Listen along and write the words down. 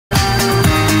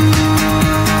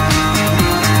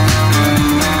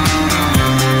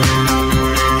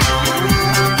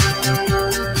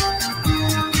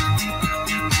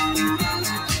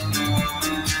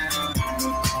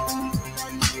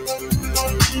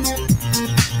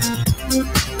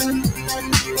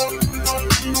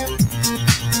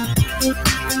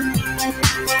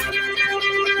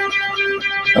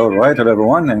right, hello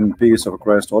everyone, and peace of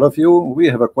Christ all of you. We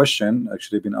have a question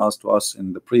actually been asked to us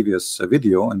in the previous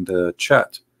video in the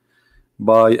chat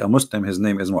by a Muslim. His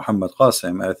name is Muhammad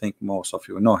Qasim. I think most of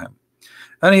you know him.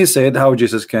 And he said how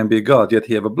Jesus can be God yet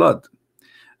he have a blood.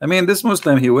 I mean, this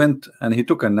Muslim, he went and he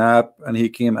took a nap and he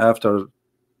came after,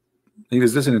 he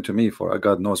was listening to me for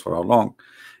God knows for how long.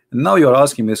 And now you're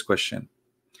asking me this question.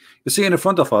 You see in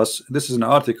front of us, this is an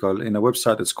article in a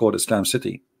website, it's called Islam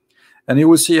City. And you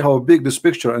will see how big this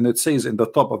picture, and it says in the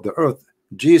top of the earth,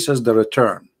 Jesus the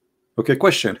return. Okay,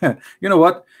 question. You know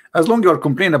what? As long as you are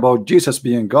complaining about Jesus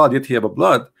being God, yet he have a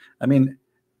blood. I mean,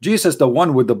 Jesus, the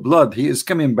one with the blood, he is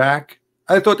coming back.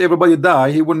 I thought everybody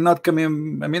die. He will not come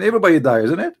in. I mean, everybody die,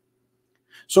 isn't it?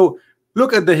 So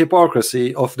look at the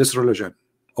hypocrisy of this religion,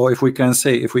 or if we can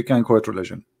say, if we can call it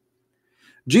religion.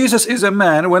 Jesus is a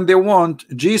man when they want.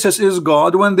 Jesus is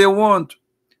God when they want.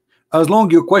 As long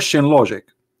as you question logic.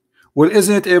 Well,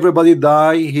 isn't it everybody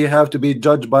die? He have to be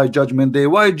judged by judgment day.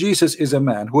 Why Jesus is a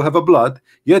man who have a blood,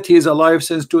 yet he is alive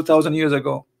since 2,000 years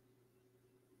ago?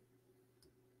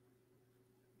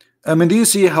 I mean, do you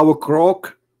see how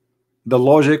crook the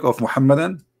logic of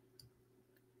Mohammedan?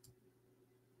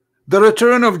 The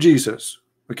return of Jesus.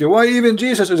 Okay, why even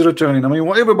Jesus is returning? I mean,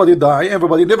 why everybody die?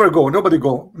 Everybody never go. Nobody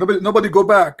go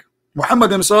back.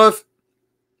 Muhammad himself,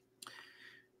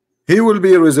 he will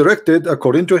be resurrected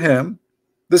according to him,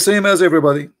 the same as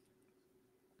everybody,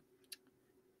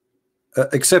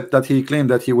 except that he claimed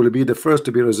that he will be the first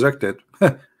to be resurrected.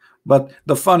 But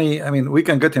the funny, I mean, we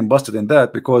can get him busted in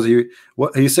that, because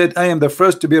he said, I am the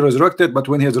first to be resurrected, but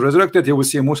when he is resurrected, he will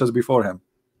see Moses before him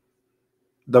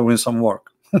doing some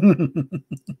work.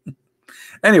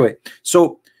 Anyway,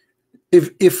 so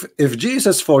if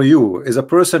Jesus for you is a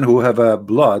person who have a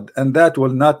blood, and that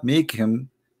will not make him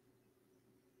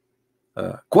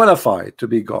qualified to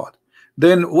be God,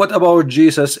 then what about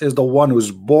Jesus is the one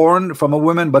who's born from a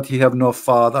woman but he have no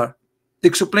father?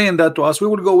 Explain that to us. We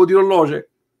will go with your logic.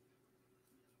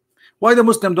 Why the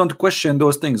Muslim don't question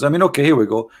those things? I mean, okay, here we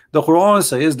go. The Quran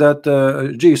says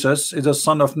that Jesus is a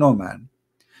son of no man.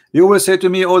 You will say to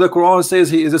me, oh, the Quran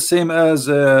says he is the same as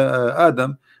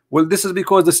Adam. Well, this is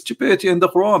because the stupidity in the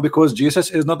Quran, because Jesus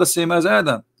is not the same as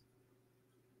Adam.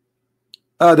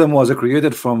 Adam was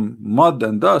created from mud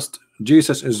and dust.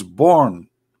 Jesus is born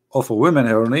of a woman.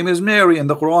 Her name is Mary, and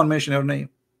the Quran mentioned her name.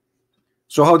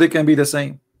 So how they can be the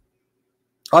same?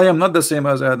 I am not the same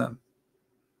as Adam.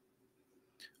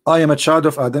 I am a child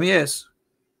of Adam, yes.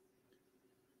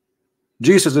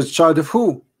 Jesus is a child of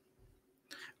who?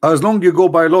 As long as you go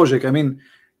by logic, I mean,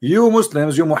 you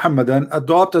Muslims, you Muhammadan,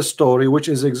 adopt a story which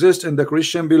exists in the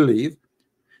Christian belief.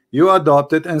 You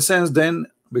adopt it, and since then,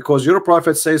 because your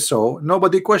prophet says so,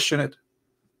 nobody question it.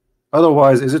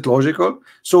 Otherwise, is it logical?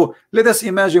 So let us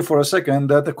imagine for a second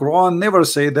that the Quran never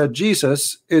say that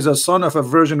Jesus is a son of a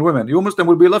virgin woman. You Muslim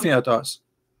will be laughing at us.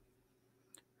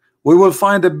 We will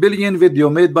find a billion video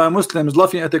made by Muslims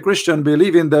laughing at a Christian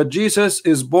believing that Jesus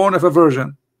is born of a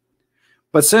virgin.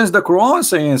 But since the Quran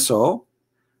saying so,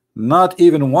 not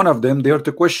even one of them dare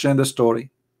to question the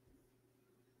story.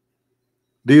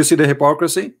 Do you see the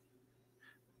hypocrisy?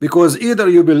 Because either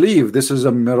you believe this is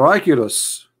a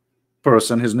miraculous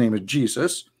person, his name is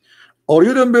Jesus, or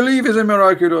you don't believe he's a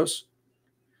miraculous.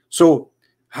 So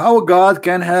how God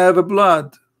can have a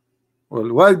blood?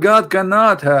 Well, what God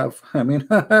cannot have? I mean,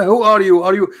 who are you?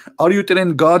 Are you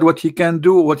telling God what he can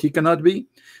do, what he cannot be?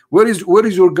 Where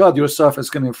is your God yourself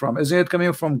is coming from? Isn't it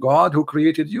coming from God who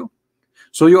created you?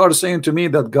 So you are saying to me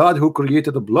that God who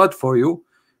created the blood for you,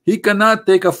 he cannot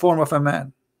take a form of a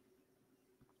man.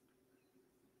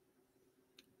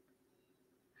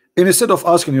 And instead of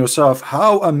asking yourself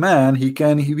how a man he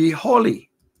be holy,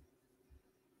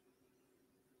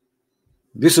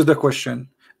 this is the question.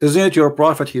 Isn't it your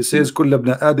prophet? He says كل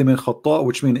ابن آدم خطاء,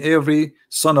 which means every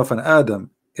son of an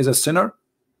Adam is a sinner.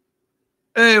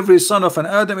 Every son of an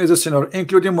Adam is a sinner,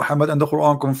 including Muhammad, and the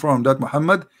Quran confirmed that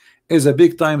Muhammad is a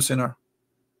big time sinner.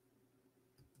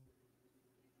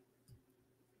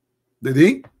 Did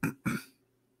he?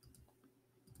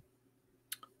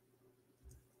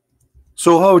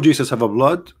 So how Jesus have a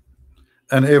blood,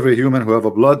 and every human who have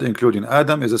a blood, including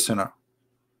Adam, is a sinner?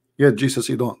 Yet Jesus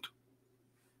he don't.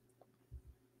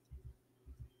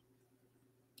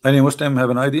 Any Muslim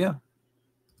have an idea?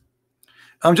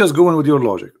 I'm just going with your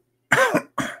logic.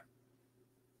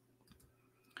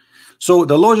 So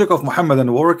the logic of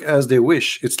Muhammadan work as they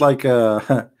wish. It's like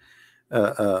a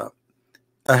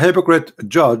hypocrite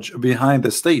judge behind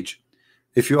the stage.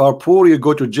 If you are poor, you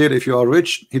go to jail. If you are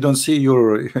rich, he don't see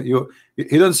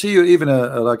he don't see you even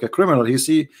like a criminal. He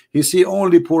see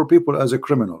only poor people as a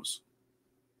criminals.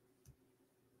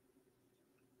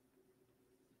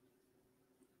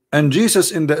 And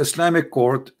Jesus in the Islamic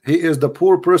court, he is the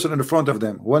poor person in front of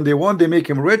them. When they want, they make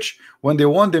him rich. When they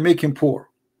want, they make him poor.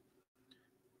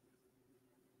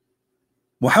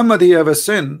 Muhammad, he have a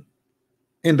sin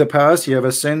in the past, he have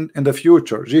a sin in the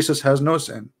future. Jesus has no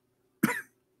sin.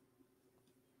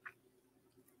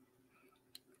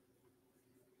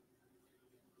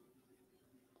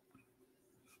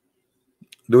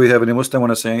 Do we have any Muslim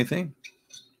want to say anything?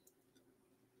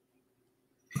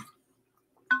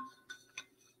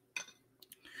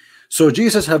 So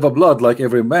Jesus have a blood like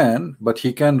every man, but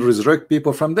he can resurrect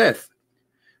people from death.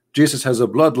 Jesus has a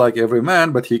blood like every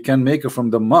man, but he can make from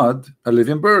the mud a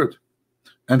living bird,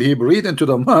 and he breathe into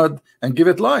the mud and give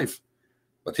it life.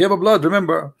 But he have a blood,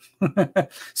 remember?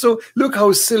 So look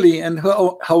how silly and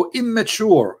how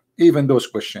immature even those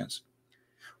questions.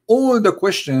 All the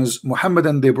questions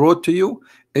Mohammedan they brought to you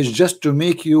is just to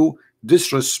make you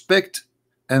disrespect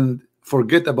and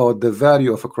forget about the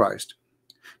value of a Christ.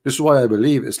 This is why I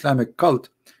believe Islamic cult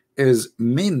is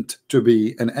meant to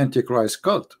be an antichrist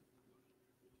cult.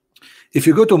 If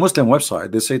you go to a Muslim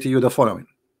website, they say to you the following: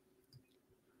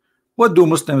 what do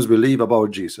Muslims believe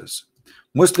about Jesus?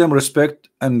 Muslims respect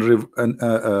and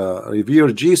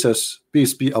revere Jesus,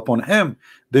 peace be upon him.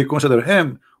 They consider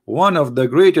him one of the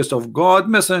greatest of God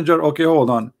messenger. Okay, hold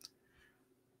on.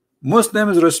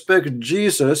 Muslims respect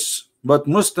Jesus, but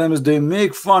Muslims they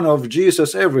make fun of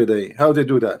Jesus every day. How they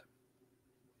do that?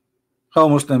 How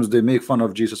Muslims they make fun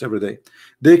of Jesus every day?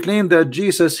 They claim that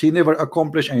Jesus he never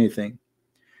accomplished anything.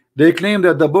 They claim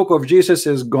that the book of Jesus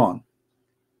is gone.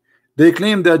 They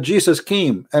claim that Jesus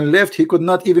came and left. He could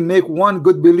not even make one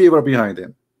good believer behind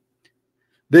him.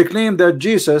 They claim that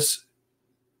Jesus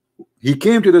he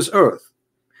came to this earth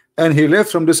and he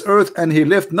left from this earth and he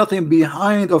left nothing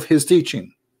behind of his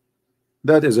teaching.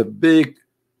 That is a big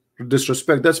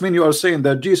disrespect. That's mean you are saying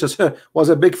that Jesus was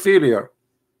a big failure.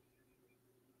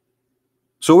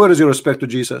 So where is your respect to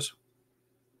Jesus?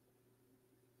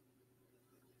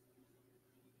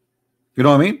 You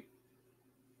know what I mean?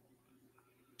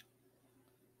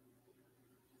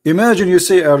 Imagine you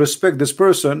say I respect this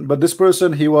person, but this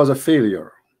person he was a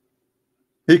failure.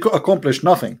 He accomplished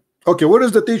nothing. Okay, what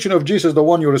is the teaching of Jesus, the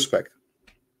one you respect?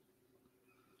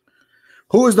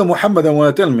 Who is the Muhammadan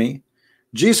want to tell me?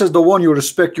 Jesus, the one you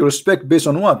respect based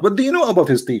on what? What do you know about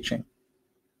his teaching?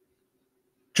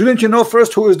 Shouldn't you know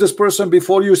first who is this person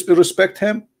before you respect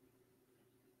him?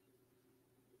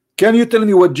 Can you tell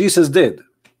me what Jesus did?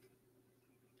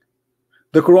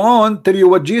 The Quran tell you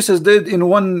what Jesus did in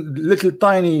one little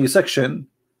tiny section.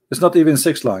 It's not even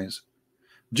 6 lines.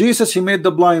 Jesus he made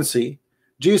the blind see.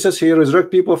 Jesus he resurrect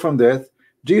people from death.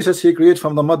 Jesus he created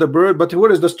from the mother bird. But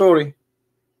where is the story?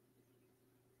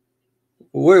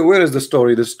 Where is the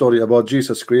story? The story about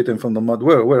Jesus creating from the mud.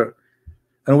 Where?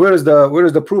 And where is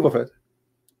the proof of it?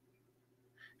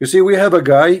 You see, we have a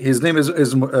guy. His name is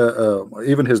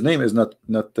even his name is not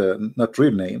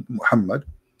real name, Muhammad.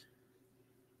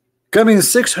 Coming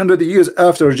 600 years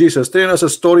after Jesus, telling us a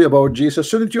story about Jesus.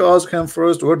 Shouldn't you ask him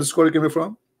first where the story came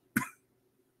from?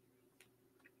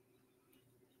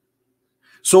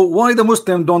 So why the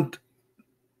Muslim don't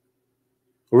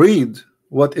read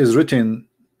what is written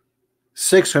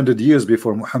 600 years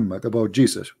before Muhammad about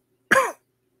Jesus?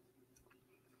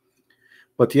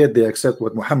 But yet they accept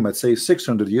what Muhammad says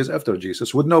 600 years after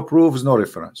Jesus with no proofs, no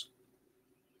reference.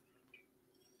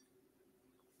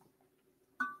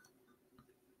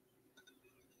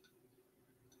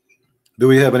 Do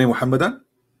we have any Muhammadan?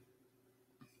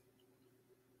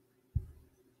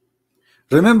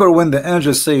 Remember when the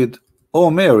angel said,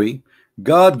 "Oh Mary,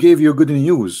 God gave you good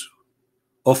news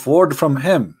of word from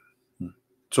him."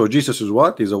 So Jesus is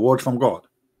what? He's a word from God.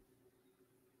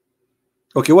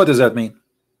 Okay, what does that mean?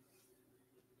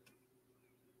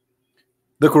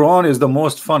 The Quran is the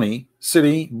most funny,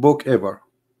 silly book ever.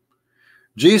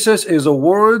 Jesus is a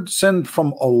word sent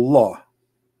from Allah.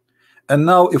 And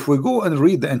now if we go and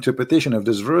read the interpretation of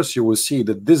this verse, you will see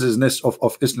the dizziness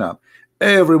of Islam.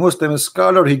 Every Muslim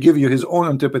scholar, he give you his own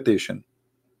interpretation.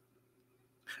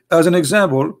 As an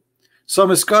example,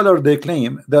 some scholars they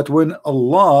claim that when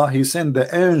Allah he sent the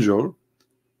angel,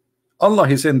 Allah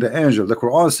he sent the angel. The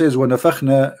Quran says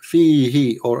وَنَفَخْنَا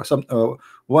فِيهِ, or some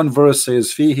one verse says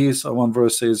فِيهِ, so one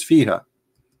verse says فِيهَا.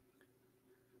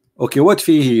 Okay, what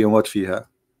فِيهِ and what فِيهَا?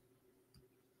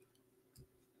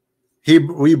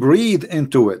 We breathe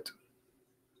into it.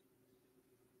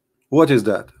 What is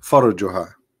that?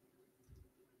 Farjuha,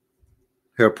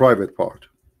 her private part.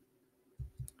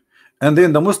 And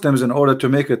then the Muslims, in order to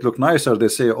make it look nicer, they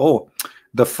say, oh,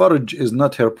 the farj is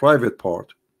not her private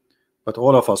part. But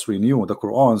all of us, we knew the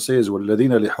Quran says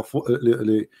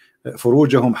وَالَّذِينَ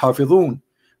لِفُرُوجَهُمْ حَافِظُونَ,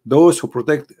 those who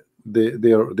protect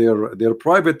their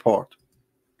private part.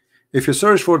 If you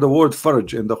search for the word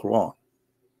farj in the Quran,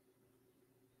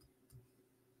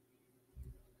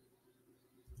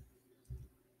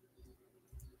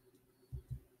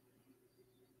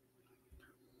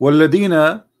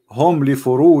 وَالَّذِينَ هُمْ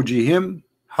لِفُرُوجِهِمْ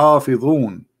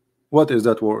حَافِظُونَ. What is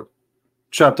that word?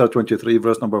 Chapter 23,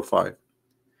 verse number 5.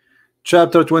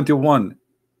 Chapter 21,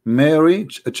 Mary,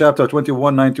 chapter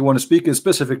 21, 91, speaking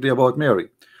specifically about Mary.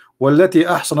 وَالَّتِي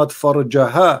أَحْصَنَتْ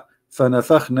فَرْجَهَا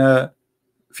فَنَفَخْنَا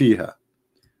فِيهَا.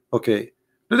 Okay,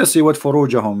 let us see what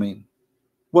فُرُوجَهُم mean.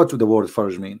 What do the word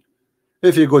farj mean?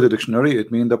 If you go to the dictionary,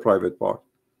 it means the private part.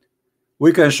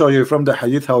 We can show you from the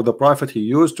hadith how the prophet he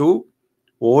used to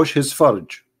wash his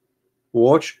farj.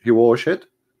 He wash it.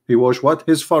 He wash what?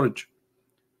 His farj.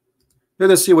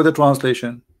 Let us see what the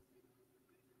translation.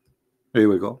 Here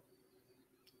we go.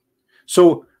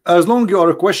 So as long you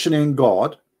are questioning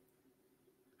God,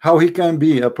 how he can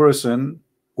be a person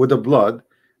with the blood,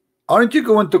 aren't you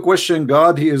going to question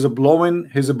God? He is blowing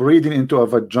his breathing into a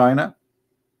vagina.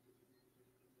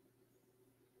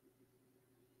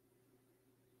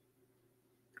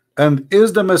 And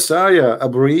is the Messiah a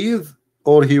breathe,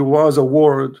 or he was a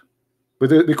word?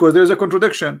 Because there's a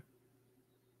contradiction.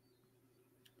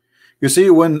 You see,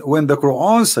 when the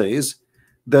Quran says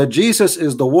that Jesus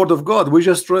is the word of God, we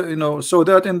just saw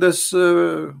that in this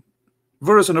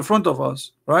verse in the front of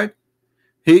us, right?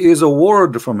 He is a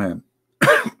word from him.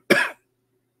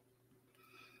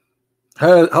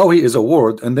 How he is a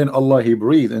word, and then Allah he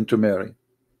breathed into Mary.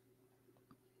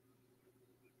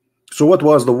 So what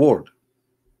was the word?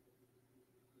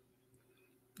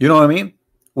 You know what I mean?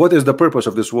 What is the purpose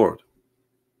of this word?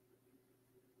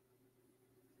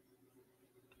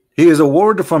 He is a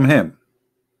word from him.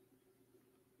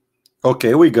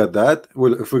 Okay, we got that.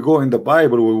 Well, if we go in the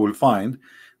Bible, we will find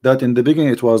that in the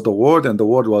beginning it was the word, and the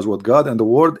word was with God, and the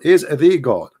word is the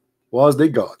God, was the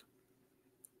God.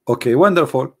 Okay,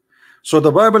 wonderful. So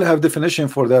the Bible have definition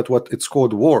for that, what it's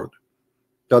called word.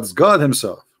 That's God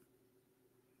himself.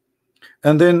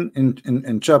 And then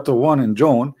in chapter 1 in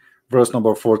John, verse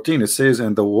number 14, it says,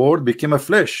 and the word became a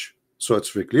flesh. So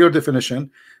it's a clear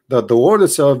definition that the word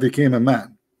itself became a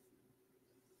man.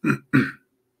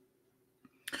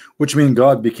 Which means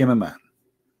God became a man.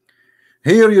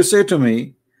 Here you say to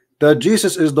me that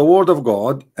Jesus is the word of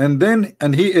God,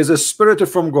 and he is a spirit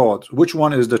from God. Which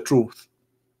one is the truth?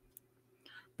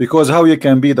 Because how you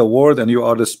can be the word and you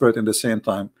are the spirit in the same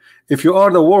time? If you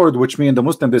are the word, which means the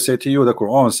Muslim, they say to you, the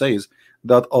Quran says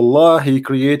that Allah he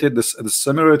created the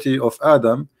similarity of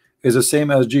Adam is the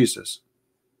same as Jesus.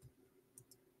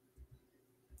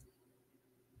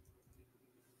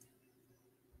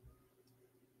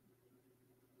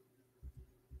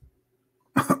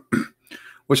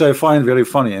 Which I find very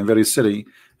funny and very silly,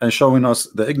 and showing us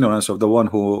the ignorance of the one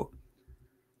who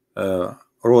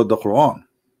wrote the Quran.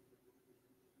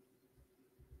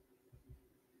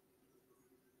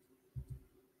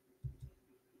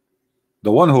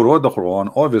 The one who wrote the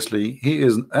Quran, obviously he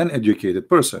is an uneducated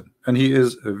person, and he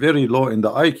is very low in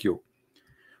the IQ.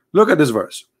 Look at this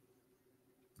verse.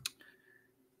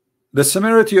 The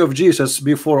similarity of Jesus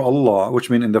before Allah, which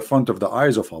means in the front of the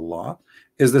eyes of Allah,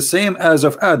 is the same as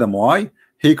of Adam. Why?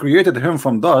 He created him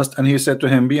from dust, and he said to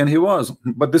him, be, and he was.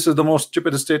 But this is the most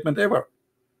stupid statement ever,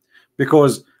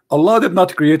 because Allah did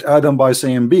not create Adam by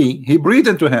saying be. He breathed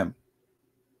into him.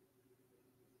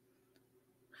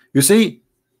 You see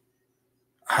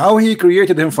how he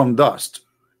created him from dust.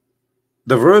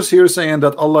 The verse here saying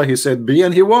that Allah he said be,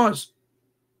 and he was.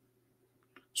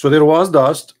 So there was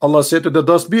dust. Allah said to the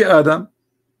dust, be Adam.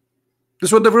 This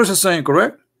is what the verse is saying,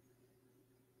 correct?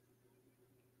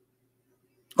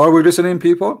 Are we listening,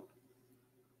 people?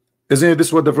 Isn't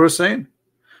this what the verse saying?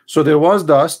 So there was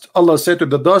dust. Allah said to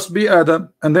the dust, be Adam,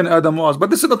 and then Adam was. But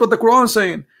this is not what the Quran is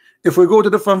saying. If we go to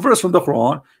the front verse from the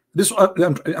Quran, this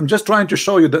I'm just trying to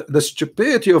show you the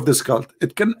stupidity of this cult.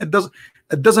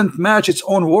 It doesn't match its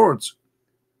own words.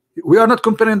 We are not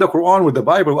comparing the Quran with the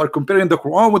Bible. We are comparing the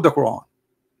Quran with the Quran.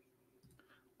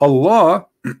 Allah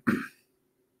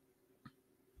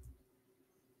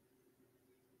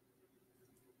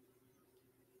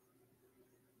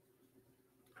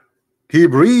he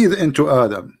breathed into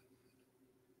Adam.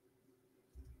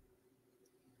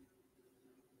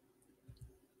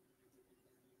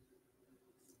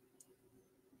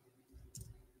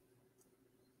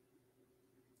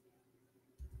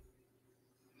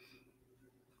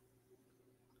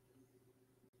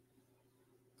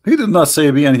 He did not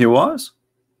say be, and he was.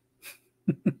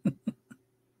 Do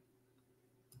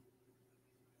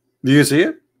you see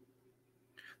it?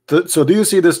 So do you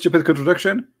see the stupid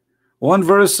contradiction? One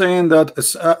verse saying that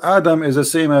Adam is the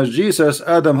same as Jesus.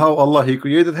 Adam, how Allah he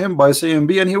created him by saying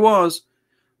be, and he was.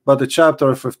 But the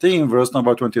chapter 15 verse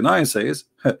number 29 says,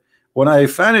 when I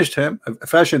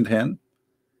fashioned him,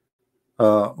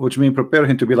 which means prepare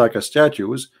him to be like a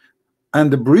statues,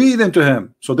 and breathe into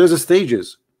him. So there's a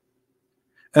stages.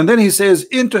 And then he says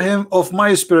into him of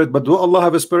my spirit. But do Allah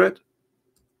have a spirit?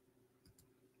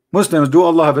 Muslims, do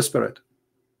Allah have a spirit?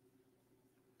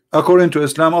 According to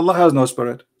Islam, Allah has no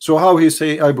spirit. So how he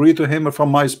say I breathe to him from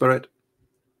my spirit?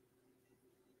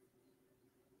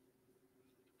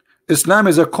 Islam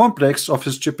is a complex of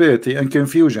stupidity and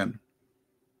confusion.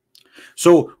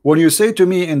 So when you say to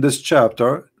me in this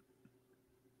chapter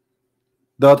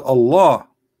that Allah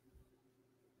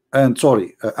and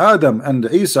Adam and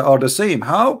Isa are the same,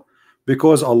 how?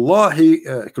 Because Allah he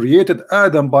created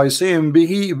Adam by saying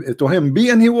be, to him be,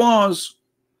 and he was.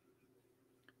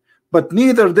 But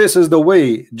neither this is the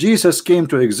way Jesus came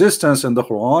to existence in the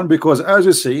Quran, because as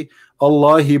you see,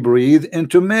 Allah he breathed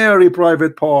into Mary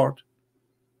private part.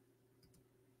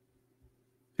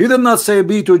 He did not say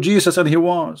be to Jesus and he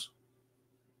was.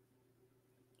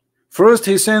 First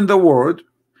he sent the word,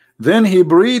 then he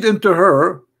breathed into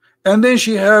her, and then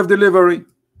she have delivery.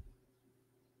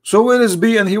 So where is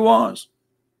be and he was?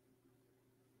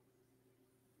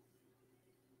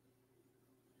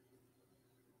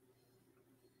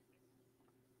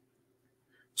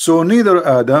 So neither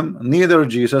Adam, neither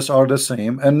Jesus are the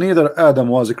same, and neither Adam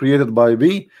was created by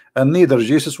be, and neither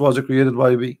Jesus was created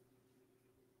by be.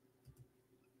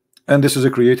 And this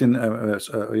is creating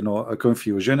a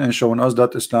confusion and showing us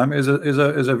that Islam is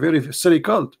a very silly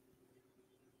cult.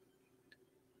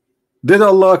 Did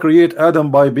Allah create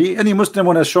Adam by be? Any Muslim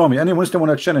want to show me? Any Muslim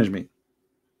want to challenge me?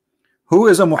 Who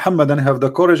is a Muhammadan have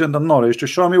the courage and the knowledge to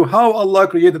show me how Allah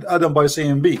created Adam by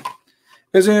saying be?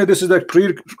 Isn't it this is a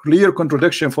clear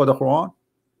contradiction for the Quran?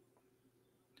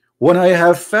 When I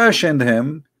have fashioned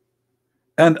him,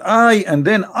 and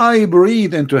then I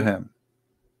breathe into him.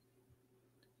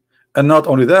 And not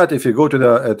only that, if you go to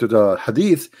the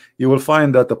hadith, you will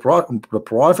find that the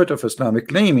prophet of Islam is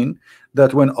claiming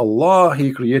that when Allah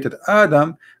he created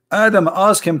Adam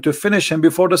asked him to finish him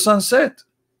before the sun set.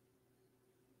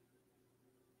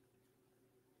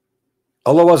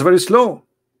 Allah was very slow,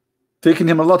 taking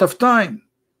him a lot of time.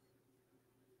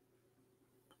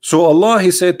 So Allah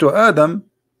he said to Adam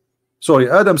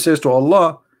says to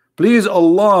Allah, please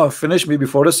Allah finish me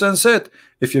before the sunset.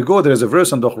 If you go, there is a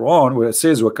verse in the Quran where it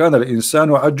says وَكَانَ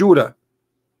الْإِنسَانُ عَجُولًا.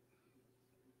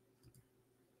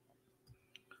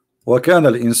 وَكَانَ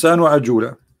الْإِنسَانُ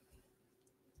عَجُولًا.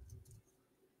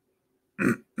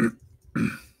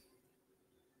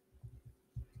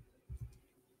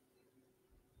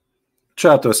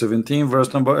 Chapter 17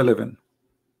 verse number 11.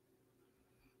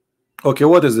 Okay,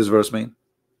 what does this verse mean?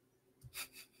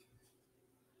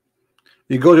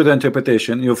 You go to the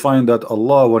interpretation, you find that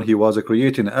Allah, when he was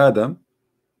creating Adam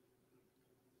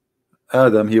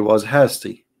he was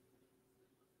hasty.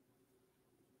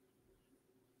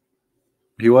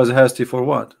 He was hasty for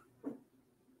what?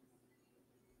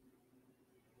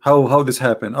 How this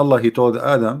happened? Adam told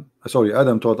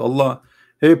Allah,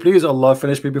 hey, please Allah,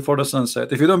 finish me before the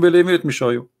sunset. If you don't believe me, let me show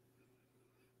you.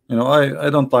 I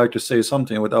don't like to say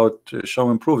something without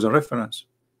showing proofs and reference.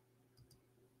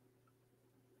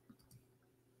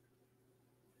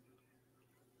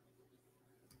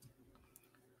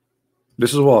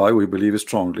 This is why we believe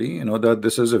strongly, that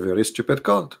this is a very stupid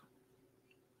cult.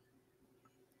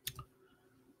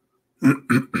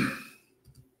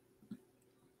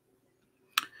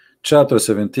 Chapter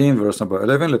 17, verse number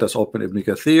 11. Let us open Ibn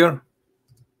Kathir,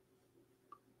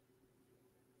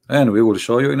 and we will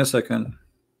show you in a second.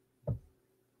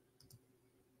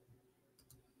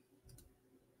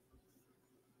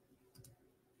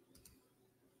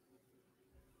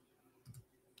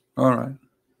 All right.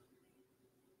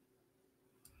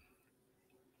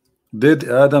 Did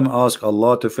Adam ask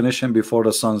Allah to finish him before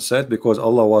the sun set because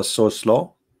Allah was so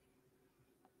slow?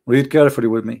 Read carefully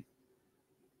with me.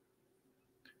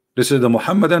 This is the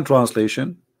Mohammedan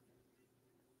translation,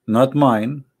 not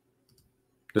mine.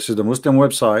 This is the Muslim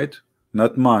website,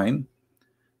 not mine.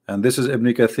 And this is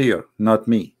Ibn Kathir, not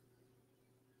me.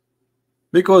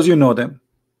 Because you know them.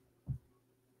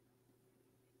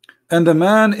 And the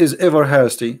man is ever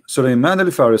hasty. Sulaiman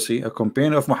al-Farisi, a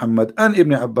companion of Muhammad, and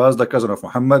Ibn Abbas, the cousin of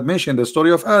Muhammad, mentioned the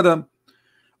story of Adam.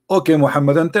 Okay,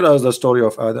 Muhammad, and tell us the story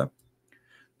of Adam.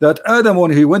 That Adam,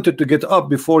 when he wanted to get up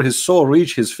before his soul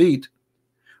reached his feet,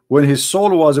 when his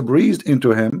soul was breathed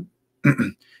into him,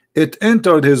 it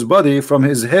entered his body from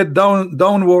his head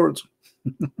downwards.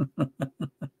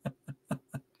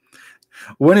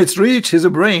 When it reached his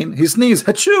brain, he sneezed,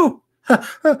 Hachoo!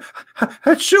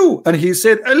 Hachu. And he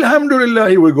said, Alhamdulillah,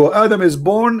 here we go. Adam is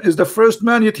born, is the first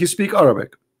man, yet he speak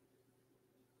Arabic.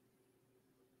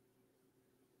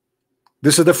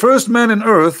 This is the first man in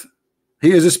earth.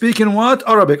 He is speaking what?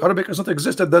 Arabic. Arabic does not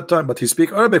exist at that time, but he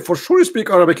speak Arabic. For sure he speak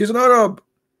Arabic. He's an Arab.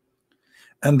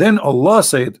 And then Allah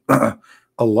said,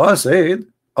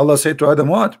 Allah said to Adam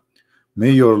what?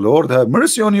 May your Lord have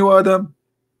mercy on you, Adam.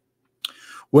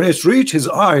 When it reached his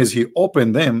eyes, he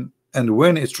opened them, and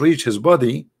when it reached his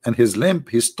body and his limb,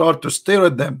 he started to stare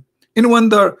at them in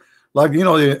wonder. Like, you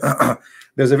know,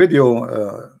 there's a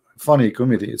video, funny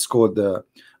comedy. It's called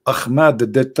Ahmad the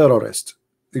Dead Terrorist.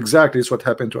 Exactly, it's what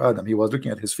happened to Adam. He was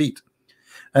looking at his feet,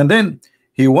 and then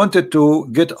he wanted to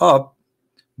get up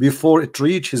before it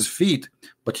reached his feet,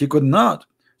 but he could not.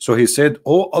 So he said,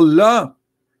 oh Allah,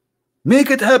 make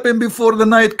it happen before the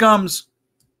night comes.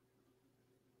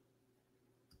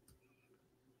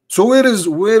 So where is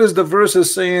the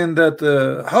verses saying that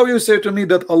how you say to me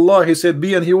that Allah, he said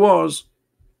be and he was?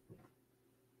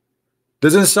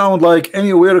 Doesn't sound like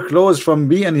anywhere close from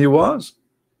be and he was.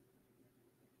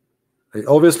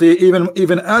 Obviously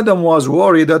even Adam was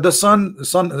worried that the sun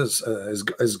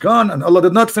is gone, and Allah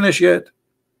did not finish yet.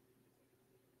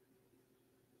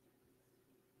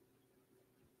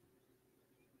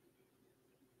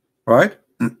 Right?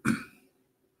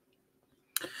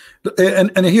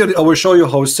 And here I will show you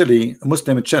how silly a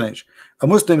Muslim challenge. A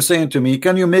Muslim saying to me,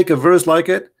 can you make a verse like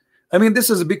it? I mean, this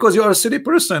is because you are a silly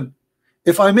person.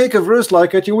 If I make a verse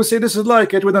like it, you will say this is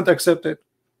like it, we don't accept it.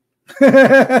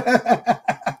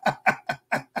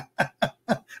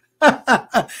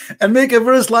 And make a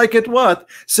verse like it what?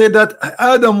 Say that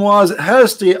Adam was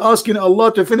hasty asking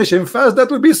Allah to finish him fast. That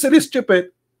would be silly,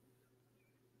 stupid.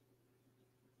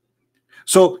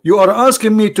 So you are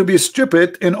asking me to be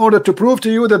stupid in order to prove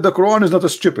to you that the Quran is not a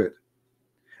stupid.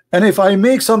 And if I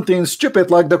make something stupid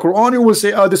like the Quran, you will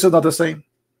say, oh, this is not the same.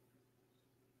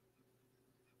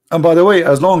 And by the way,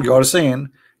 as long you are saying,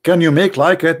 can you make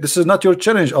like it? This is not your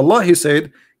challenge. Allah, he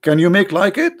said, can you make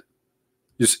like it?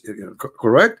 You see,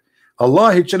 correct?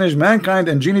 Allah, he challenged mankind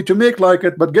and genie to make like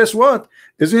it. But guess what?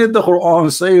 Isn't it the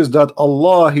Quran says that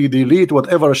Allah, he delete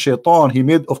whatever shaitan he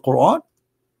made of Quran?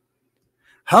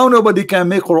 How nobody can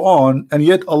make Quran, and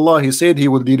yet Allah, he said he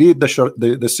will delete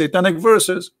the satanic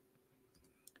verses.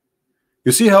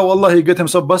 You see how Allah, he get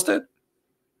himself busted?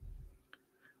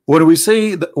 When we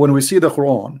see the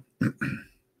Quran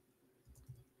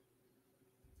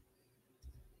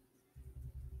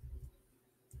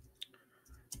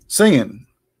saying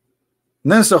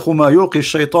ننسخ ما يلقي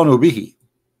الشيطان به,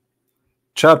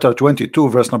 chapter 22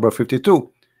 verse number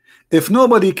 52, if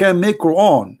nobody can make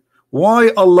Quran, why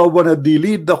Allah wanna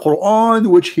delete the Quran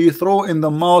which he throw in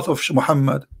the mouth of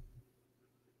Muhammad?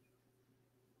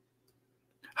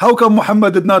 How come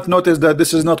Muhammad did not notice that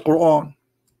this is not Quran?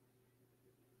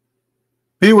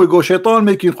 Here we go, shaitan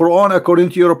making Quran according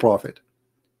to your prophet,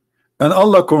 and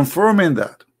Allah confirming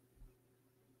that.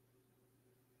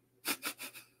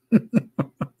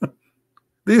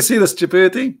 Do you see the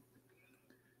stupidity?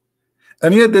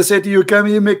 And yet they say to you, can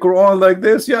you make Quran like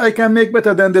this? Yeah, I can make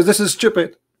better than this. This is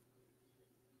stupid.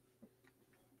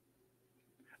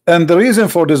 And the reason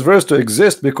for this verse to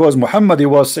exist, because Muhammad, he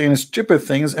was saying stupid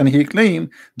things, and he claimed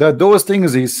that those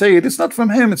things he said, it's not from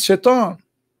him, it's shaitan.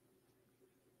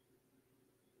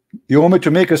 You want me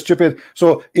to make a stupid?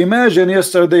 So imagine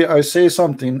yesterday I say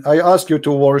something, I ask you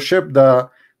to worship the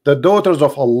daughters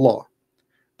of Allah.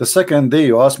 The second day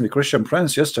you asked me, Christian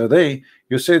Prince, yesterday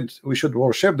you said we should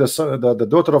worship the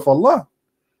daughter of Allah.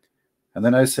 And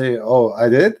then I say, oh, I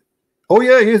did? Oh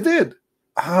yeah, he did.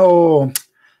 Oh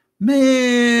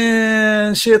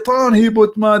man, shaitan, he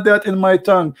put that in my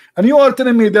tongue. And you are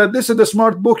telling me that this is the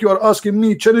smart book, you are asking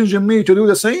me, challenging me to do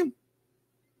the same?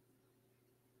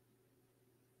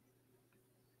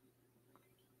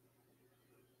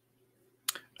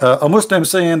 A Muslim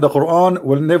saying the Quran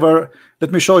will never,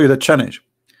 let me show you the challenge.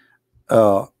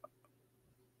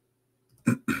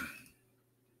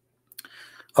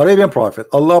 Arabian prophet,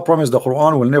 Allah promised the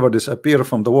Quran will never disappear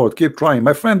from the world. Keep trying,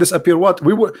 my friend. Disappear what?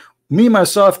 We will, me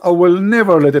myself, I will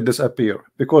never let it disappear,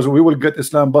 because we will get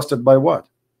Islam busted by what?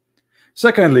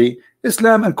 Secondly,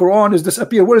 Islam and Quran is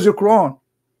disappear. Where is your Quran?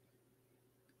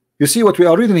 You see what we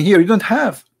are reading here, you don't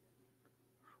have.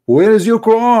 Where is your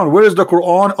Quran? Where is the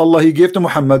Quran Allah he gave to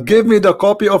Muhammad? Give me the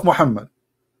copy of Muhammad.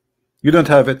 You don't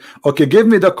have it. Okay, give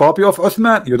me the copy of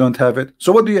Uthman. You don't have it.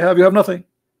 So what do you have? You have nothing.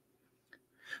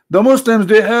 The Muslims,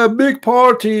 they have big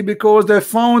party because they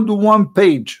found one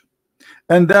page,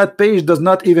 and that page does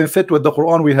not even fit with the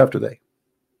Quran we have today.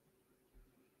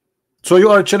 So you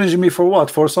are challenging me for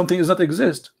what? For something that does not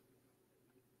exist.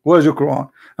 What is your Quran?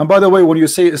 And by the way, when you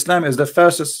say Islam is the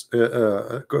fastest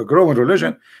growing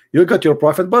religion, you got your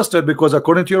prophet busted, because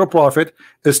according to your prophet,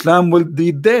 Islam will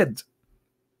be dead.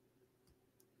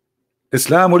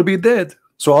 Islam will be dead.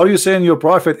 So are you saying your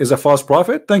prophet is a false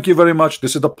prophet? Thank you very much.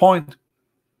 This is the point.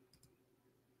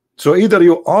 So either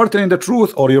you are telling the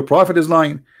truth or your prophet is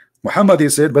lying. Muhammad, he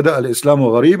said, بدأ الإسلام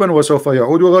غريبا وسوف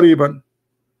يعود غريبا.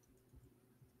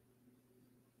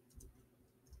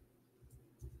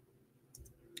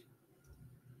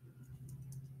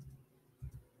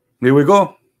 Here we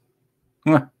go.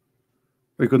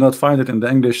 We could not find it in the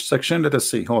English section. Let us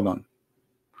see. Hold on.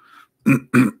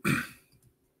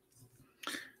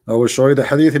 I will show you the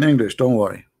hadith in English. Don't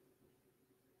worry.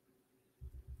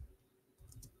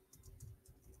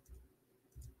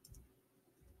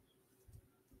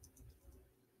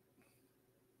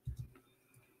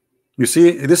 You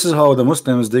see, this is how the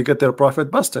Muslims, they get their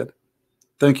prophet busted.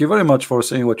 Thank you very much for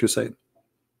saying what you said.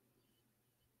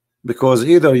 Because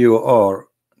either you are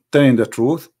telling the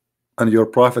truth and your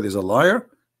prophet is a liar,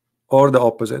 or the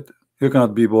opposite. You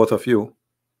cannot be both of you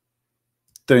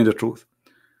telling the truth.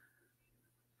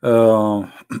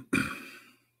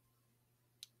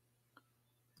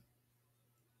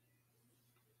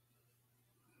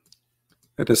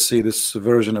 Let us see this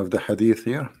version of the hadith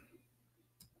here.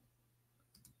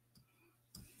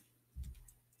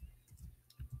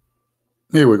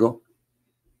 Here we go.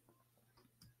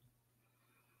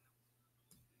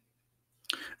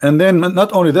 And then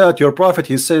not only that, your prophet,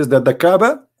 he says that the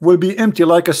Kaaba will be empty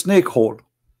like a snake hole.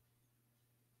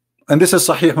 And this is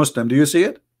Sahih Muslim. Do you see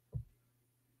it?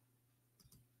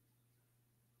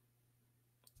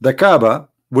 The Kaaba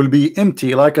will be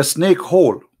empty like a snake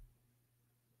hole.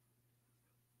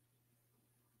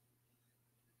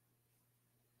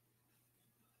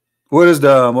 Where is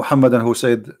the Mohammedan who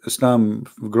said Islam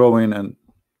growing? And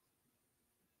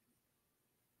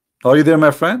are you there, my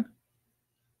friend?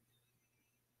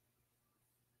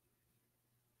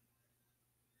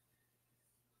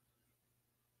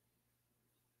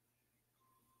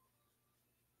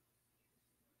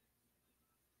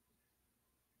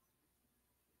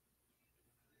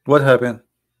 What happened?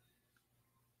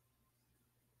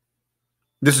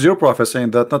 This is your prophet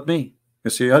saying that, not me. You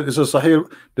see, this is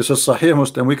Sahih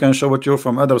Muslim. We can show it you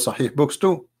from other Sahih books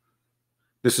too.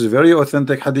 This is very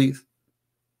authentic hadith.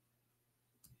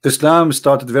 Islam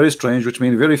started very strange, which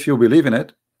means very few believe in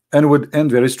it, and would end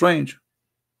very strange.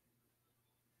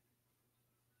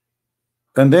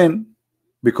 And then,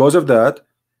 because of that,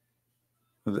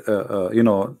 you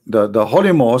know, the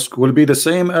holy mosque will be the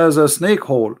same as a snake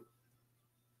hole.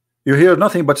 You hear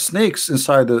nothing but snakes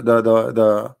inside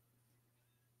the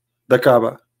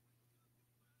Kaaba.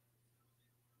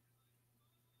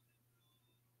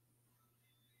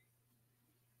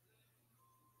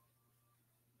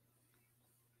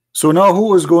 So now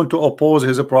who is going to oppose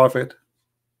his prophet?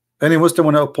 Any Muslim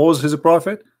want to oppose his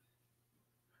prophet?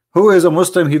 Who is a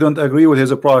Muslim, he don't agree with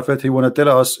his prophet, he want to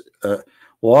tell us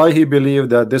why he believed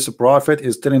that this prophet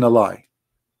is telling a lie?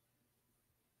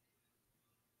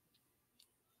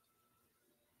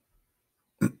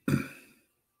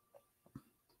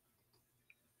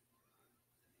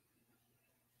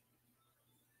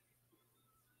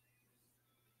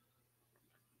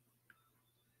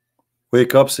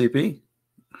 Wake up, CP.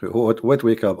 What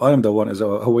wake up? I am the one is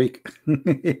awake.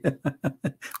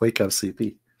 Wake up,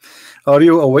 CP. Are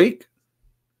you awake?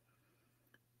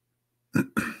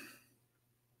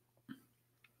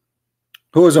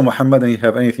 Who is a Muhammad and you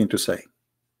have anything to say?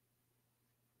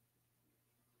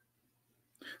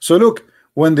 So look,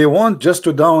 when they want just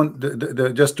to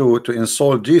just to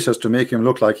insult Jesus, to make him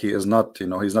look like he is not, you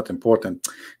know, he's not important.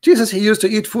 Jesus, he used to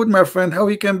eat food, my friend. How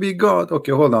he can be God?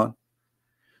 Okay, hold on.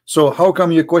 So how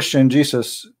come you question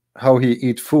Jesus how he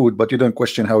eat food, but you don't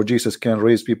question how Jesus can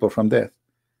raise people from death?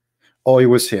 Or you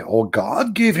will say, oh,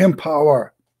 God gave him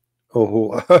power.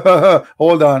 Oh,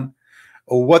 hold on.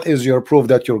 What is your proof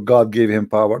that your God gave him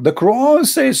power? The Quran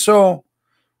says so,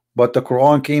 but the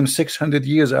Quran came 600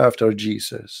 years after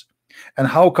Jesus. And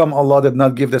how come Allah did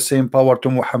not give the same power to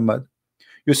Muhammad?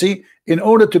 You see, in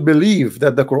order to believe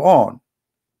that the Quran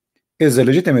is a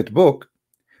legitimate book,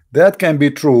 that can be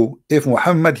true if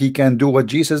Muhammad, he can do what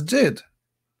Jesus did.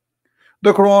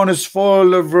 The Quran is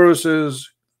full of verses.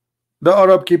 The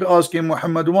Arab keep asking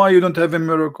Muhammad, why you don't have a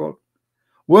miracle?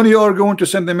 When you are going to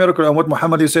send a miracle, and what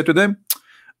Muhammad he said to them,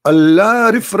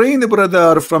 Allah refrained,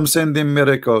 brother, from sending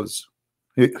miracles.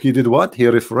 He did what? He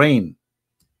refrained.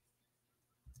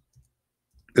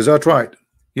 Is that right?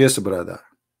 Yes, brother.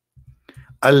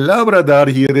 Allah,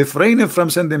 brother, he refrained from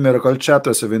sending miracle.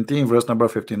 Chapter 17, verse number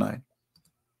 59.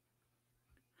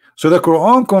 So the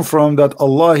Quran confirmed that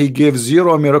Allah, He gave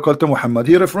zero miracle to Muhammad.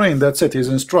 He refrained. That's it. He's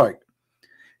in strike.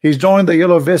 He's joined the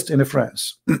yellow vest in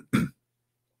France.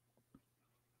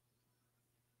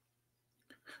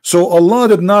 So Allah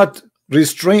did not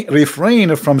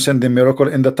refrain from sending miracle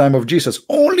in the time of Jesus,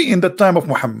 only in the time of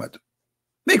Muhammad.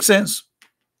 Makes sense,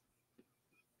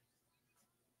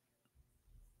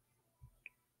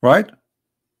 right?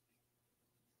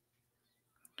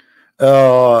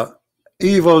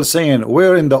 Evil saying,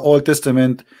 where in the Old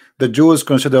Testament the Jews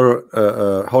consider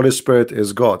Holy Spirit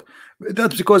is God?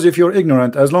 That's because if you're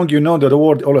ignorant, as long you know the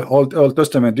word Old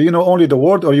Testament, do you know only the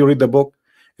word or you read the book?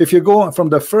 If you go from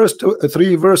the first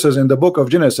three verses in the book of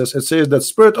Genesis, it says that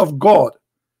Spirit of God,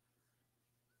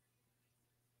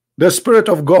 the Spirit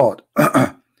of God.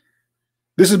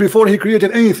 This is before He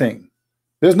created anything.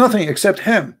 There's nothing except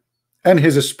Him and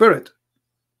His Spirit.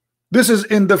 This is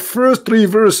in the first three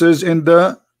verses in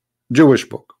the Jewish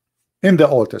book, in the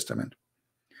Old Testament.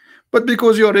 But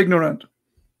because you are ignorant,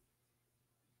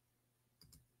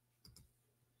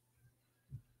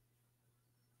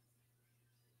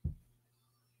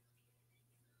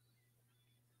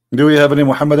 do we have any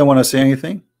Muhammadan want to say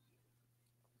anything?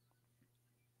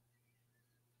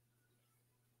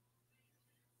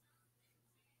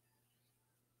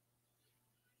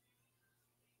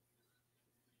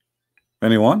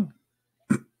 Anyone?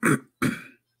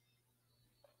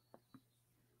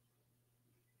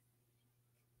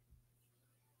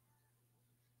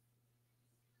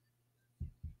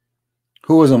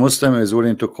 Who is a Muslim is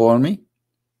willing to call me?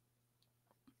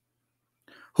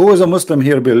 Who is a Muslim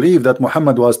here believe that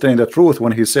Muhammad was telling the truth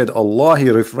when he said Allah, He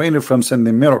refrained from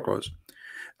sending miracles?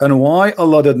 And why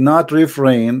Allah did not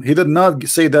refrain? He did not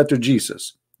say that to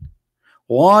Jesus.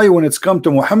 Why when it's come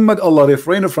to Muhammad, Allah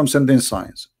refrained from sending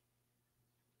signs?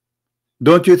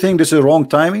 Don't you think this is wrong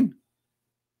timing?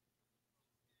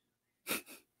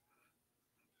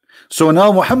 So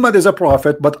now Muhammad is a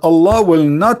prophet, but Allah will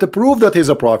not prove that he's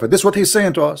a prophet. This is what He's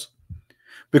saying to us.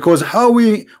 Because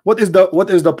what is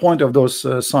the point of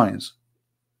those signs?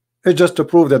 It's just to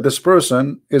prove that this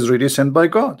person is really sent by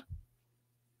God.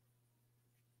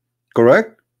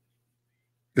 Correct?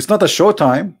 It's not a show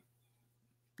time.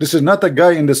 This is not a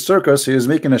guy in the circus. He is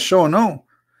making a show. No,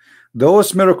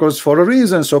 those miracles for a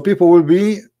reason, so people will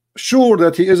be sure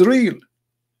that he is real.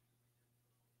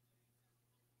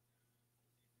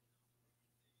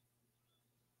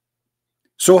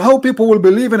 So how people will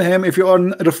believe in him if you are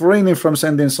refraining from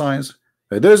sending signs?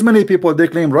 There's many people, they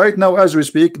claim right now as we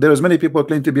speak, there's many people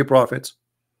claim to be prophets.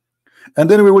 And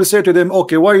then we will say to them,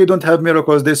 okay, why you don't have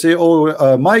miracles? They say,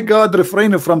 oh, my God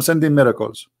refrained from sending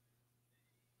miracles.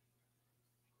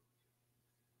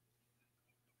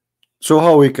 So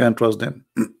how we can trust them?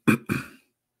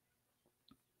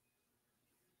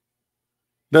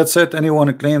 That's it.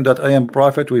 Anyone claim that I am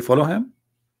prophet, we follow him?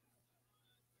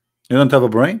 You don't have a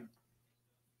brain?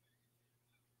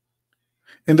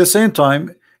 In the same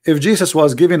time, if Jesus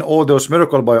was given all those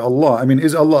miracles by Allah, I mean,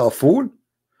 is Allah a fool?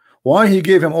 Why He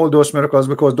gave him all those miracles?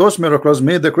 Because those miracles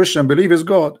made the Christian believe is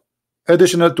God,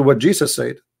 additional to what Jesus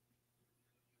said.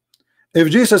 If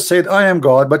Jesus said, I am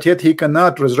God, but yet He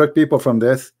cannot resurrect people from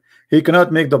death, He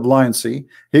cannot make the blind see,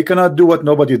 He cannot do what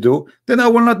nobody do, then I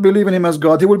will not believe in Him as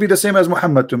God. He will be the same as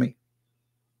Muhammad to me.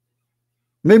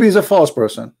 Maybe he's a false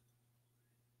person.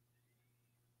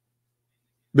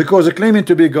 Because claiming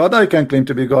to be God, I can claim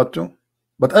to be God too,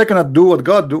 but I cannot do what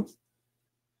God do.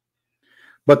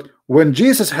 But when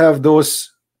Jesus have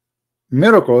those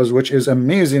miracles, which is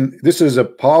amazing, this is a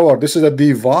power, this is a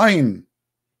divine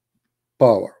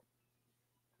power.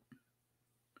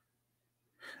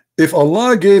 If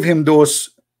Allah gave him those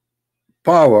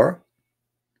power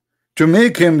to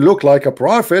make him look like a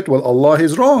prophet, well, Allah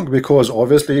is wrong, because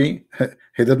obviously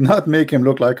He did not make him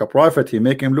look like a prophet. He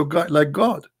make him look like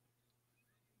God.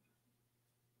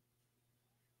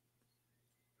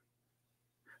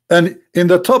 And in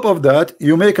the top of that,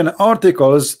 you make an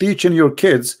articles teaching your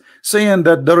kids saying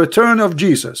that the return of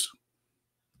Jesus.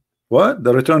 What?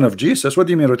 The return of Jesus? What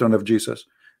do you mean return of Jesus?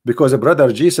 Because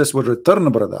brother, Jesus will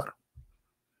return, brother.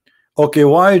 Okay,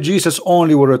 why Jesus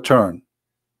only will return?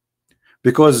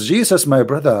 Because Jesus, my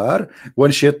brother,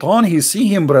 when Shaitan he see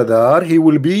him, brother, he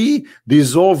will be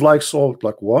dissolved like salt.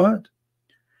 Like what?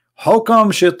 How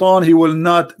come Shaitan he will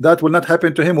not, that will not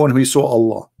happen to him when he saw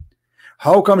Allah?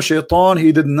 How come Shaitan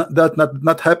he did not, that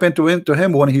not happen to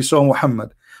him when he saw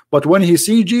Muhammad? But when he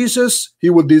see Jesus, he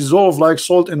will dissolve like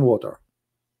salt in water.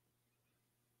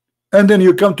 And then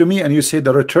you come to me and you say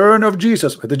the return of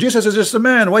Jesus. But Jesus is just a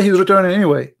man. Why he's returning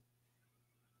anyway?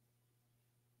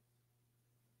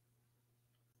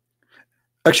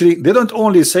 Actually, they don't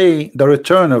only say the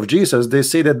return of Jesus, they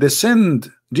say that the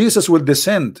send Jesus will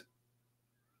descend.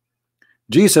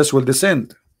 Jesus will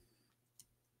descend.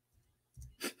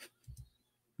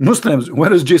 Muslims,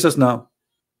 where is Jesus now?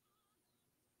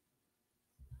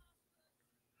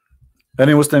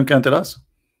 Any Muslim can tell us?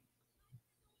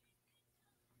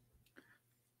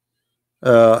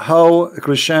 How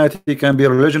Christianity can be a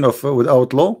religion of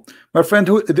without law? My friend,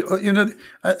 who, you know,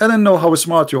 I don't know how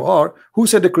smart you are. Who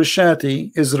said that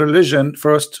Christianity is religion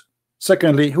first?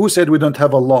 Secondly, who said we don't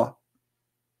have a law?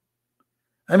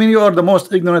 I mean, you are the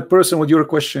most ignorant person with your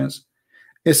questions.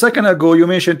 A second ago you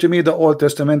mentioned to me the Old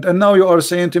Testament, and now you are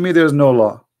saying to me there's no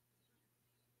law.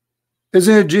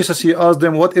 Isn't it Jesus? He asked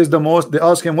them what is the most, they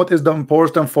asked him what is the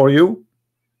important for you.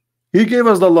 He gave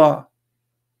us the law.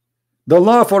 The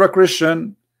law for a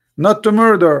Christian: not to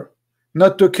murder,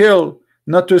 not to kill,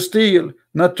 not to steal,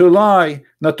 not to lie,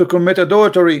 not to commit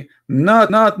adultery,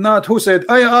 not. Who said?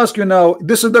 I ask you now,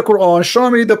 this is the Quran, show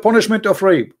me the punishment of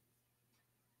rape.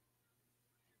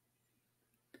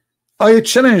 I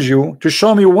challenge you to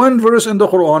show me one verse in the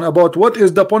Quran about what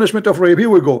is the punishment of rape.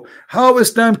 Here we go. How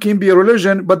Islam can be a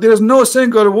religion, but there is no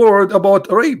single word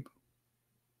about rape.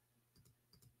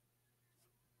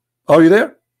 Are you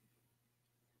there?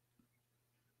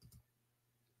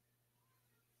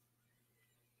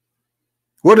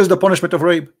 What is the punishment of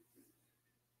rape?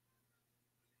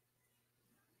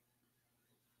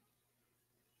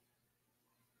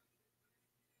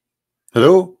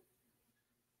 Hello?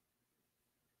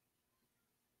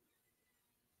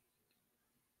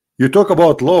 You talk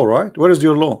about law, right? Where is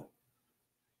your law?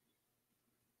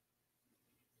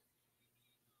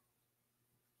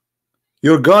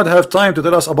 Your God have time to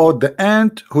tell us about the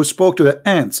ant who spoke to the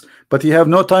ants, but he have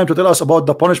no time to tell us about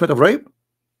the punishment of rape?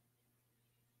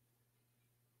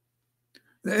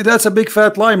 That's a big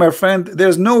fat lie, my friend.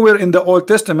 There's nowhere in the Old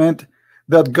Testament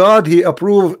that God he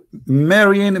approved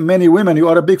marrying many women. You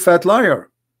are a big fat liar.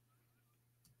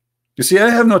 You see, I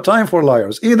have no time for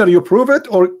liars. Either you prove it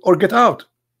or get out.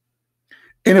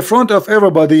 In front of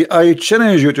everybody, I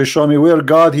challenge you to show me where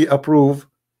God he approved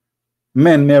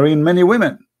men marrying many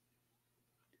women.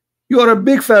 You are a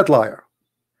big fat liar.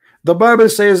 The Bible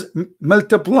says,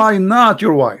 multiply not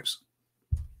your wives.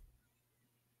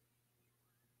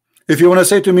 If you want to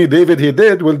say to me, David he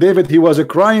did, well, David he was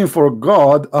crying for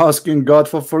God, asking God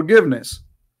for forgiveness.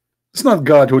 It's not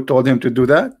God who told him to do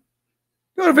that.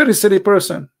 You're a very silly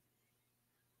person.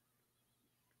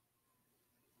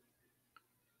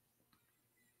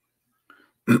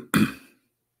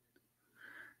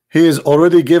 He is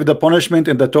already gave the punishment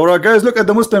in the Torah. Guys, look at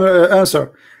the Muslim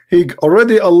answer. He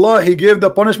already, Allah he gave the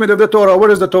punishment of the Torah. Where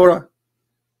is the Torah?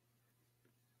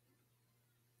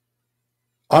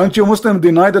 Aren't you Muslim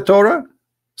deny the Torah?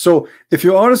 So if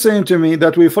you are saying to me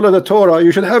that we follow the Torah,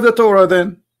 you should have the Torah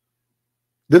then.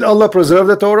 Did Allah preserve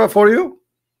the Torah for you?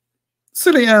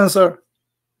 Silly answer.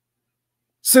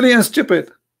 Silly and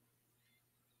stupid.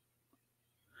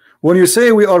 When you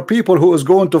say we are people who is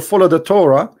going to follow the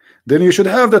Torah, then you should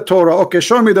have the Torah. Okay,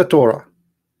 show me the Torah.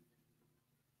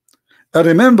 And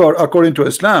remember, according to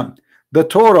Islam, the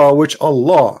Torah which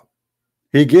Allah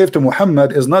he gave to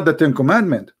Muhammad is not the Ten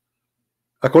Commandments.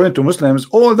 According to Muslims,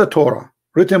 all the Torah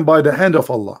written by the hand of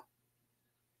Allah,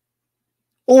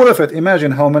 all of it.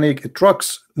 Imagine how many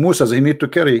trucks Moses he need to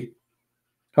carry,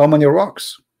 how many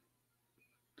rocks,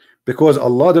 because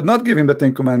Allah did not give him the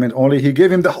Ten Commandments only, he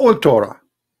gave him the whole Torah.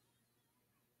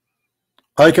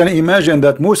 I can imagine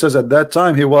that Moses at that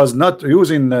time he was not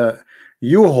using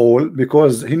U-Haul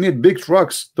because he need big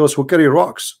trucks, those who carry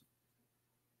rocks.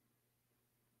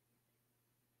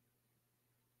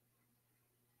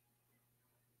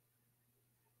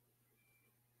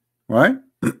 Right?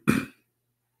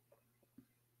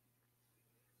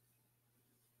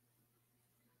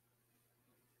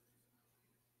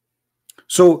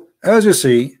 So as you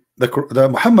see, the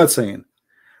Muhammad saying,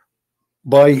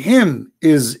 by him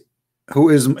is who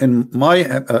is in my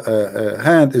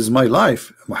hand is my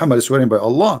life. Muhammad is swearing by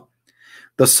Allah.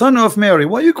 The son of Mary.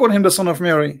 Why you call him the son of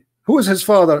Mary? Who is his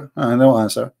father? No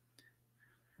answer.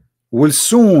 Will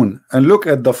soon. And look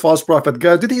at the false prophet.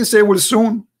 Guys, did he say will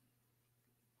soon?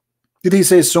 Did he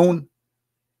say soon?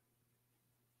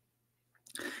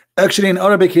 Actually, in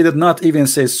Arabic, he did not even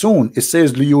say soon. It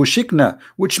says liyushikna,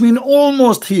 which means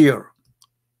almost here.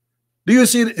 Do you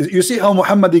see? You see how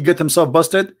Muhammad he get himself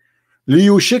busted?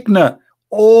 Liyushikna.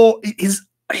 Oh, he's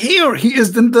here. He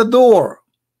is in the door.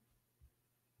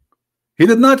 He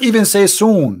did not even say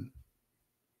soon.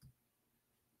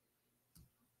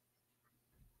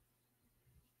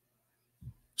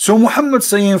 So Muhammad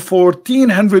saying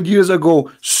 1400 years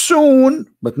ago, soon,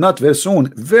 but not very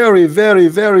soon, very, very,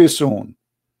 very soon,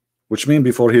 which means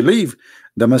before he leave.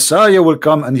 The Messiah will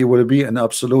come and he will be an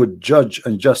absolute judge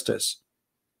and justice.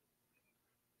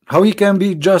 How he can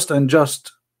be just and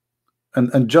judge?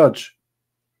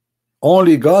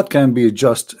 Only God can be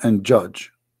just and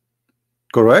judge.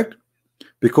 Correct?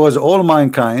 Because all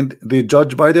mankind, they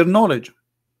judge by their knowledge.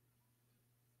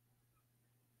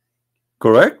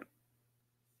 Correct?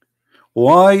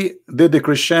 Why did the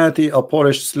Christianity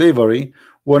abolish slavery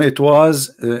when it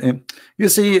was you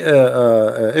see,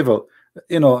 evil?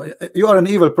 You know, you are an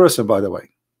evil person, by the way.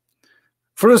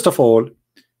 First of all,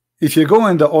 if you go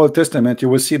in the Old Testament, you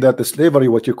will see that the slavery,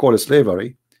 what you call a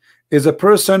slavery, is a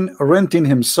person renting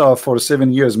himself for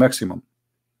 7 years maximum.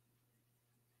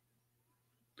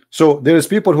 So there is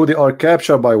people who they are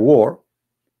captured by war,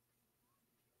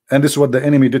 and this is what the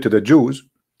enemy did to the Jews.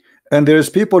 And there is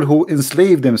people who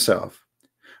enslave themselves.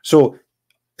 So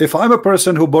if I'm a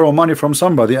person who borrow money from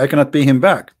somebody, I cannot pay him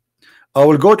back. I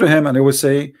will go to him and I will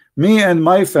say, me and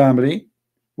my family,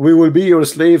 we will be your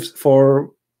slaves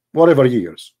for whatever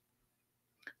years.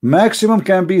 Maximum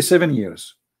can be 7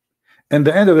 years. And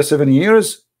the end of the 7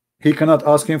 years, he cannot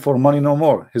ask him for money no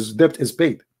more. His debt is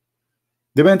paid.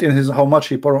 Depending on how much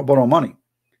he borrow money.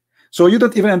 So you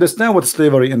don't even understand what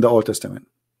slavery in the Old Testament.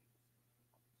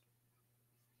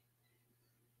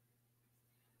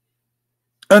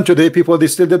 And today people, they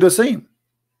still do the same.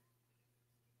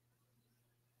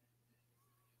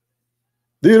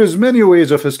 There is many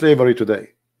ways of slavery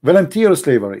today. Volunteer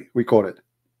slavery, we call it.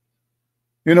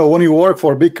 You know, when you work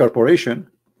for a big corporation,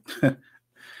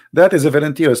 that is a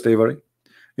volunteer slavery.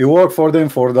 You work for them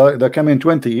for the coming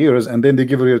 20 years, and then they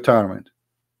give you retirement.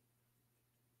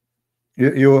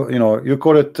 You know, you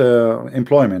call it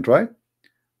employment, right?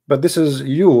 But this is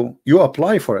you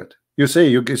apply for it. You say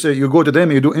you go to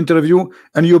them, you do interview,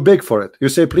 and you beg for it. You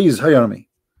say, please hire me,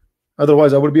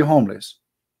 otherwise I will be homeless.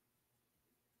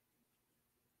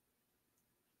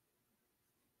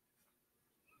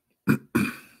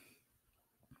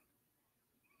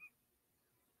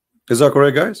 Is that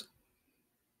correct, guys?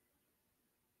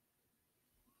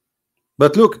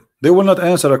 But look, they will not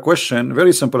answer a question,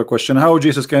 very simple question, how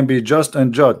Jesus can be just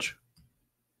and judge.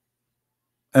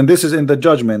 And this is in the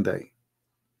judgment day.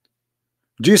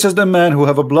 Jesus, the man who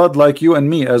have a blood like you and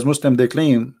me, as Muslim they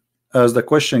claim, as the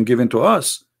question given to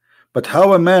us. But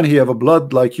how a man he have a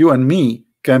blood like you and me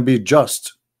can be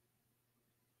just?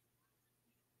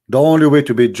 The only way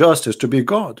to be just is to be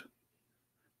God.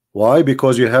 Why?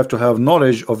 Because you have to have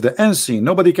knowledge of the unseen.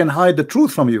 Nobody can hide the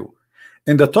truth from you.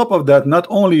 In the top of that, not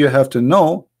only you have to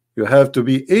know, you have to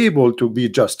be able to be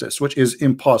justice, which is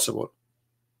impossible.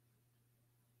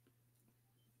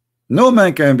 No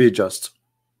man can be just.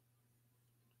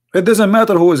 It doesn't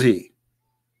matter who is he,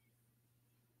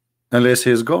 unless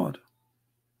he is God.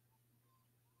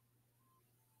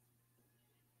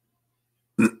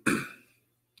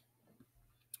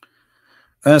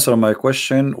 Answer my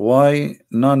question, why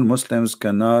non-Muslims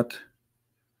cannot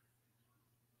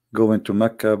go into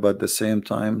Mecca, but at the same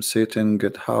time Satan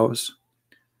get house?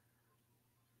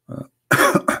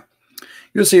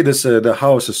 You see this the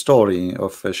house story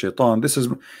of Shaitan. This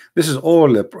is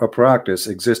all a practice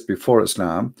exists before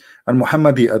Islam, and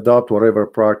Muhammad adopt whatever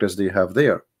practice they have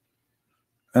there,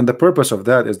 and the purpose of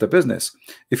that is the business.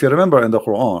 If you remember in the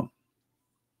Quran,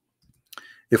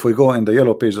 if we go in the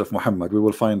yellow pages of Muhammad, we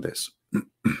will find this.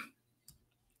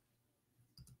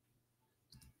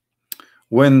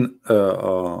 When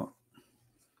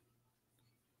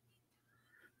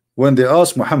they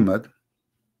asked Muhammad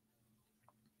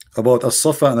about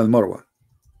As-Safa and Al-Marwa,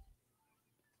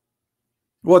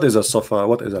 what is As-Safa,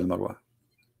 what is Al-Marwa?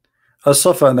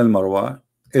 As-Safa and Al-Marwa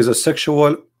is a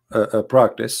sexual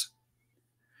practice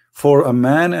for a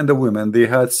man and a woman. They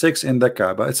had sex in the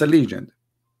Kaaba. It's a legend.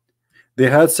 They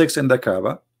had sex in the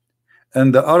Kaaba,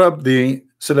 and the Arab, they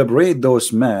celebrate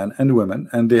those men and women,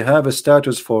 and they have a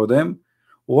status for them.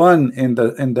 One in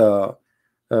the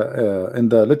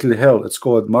little hill, it's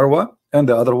called Marwa, and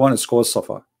the other one is called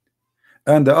Safa.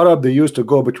 And the Arab, they used to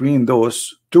go between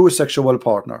those two sexual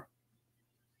partner.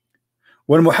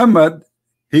 When Muhammad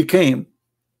he came,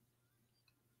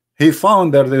 he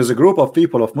found that there is a group of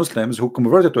people, of Muslims, who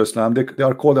converted to Islam. They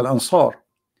are called Al-Ansar.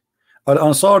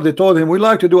 Al-Ansar, they told him, we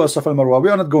like to do As-Safa al-Marwa, we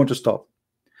are not going to stop.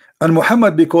 And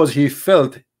Muhammad, because he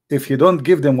felt if he don't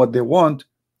give them what they want,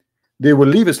 they will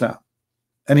leave Islam,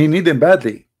 and he need them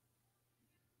badly.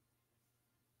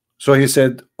 So he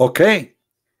said, okay,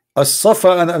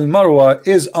 As-Safa and Al-Marwa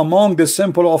is among the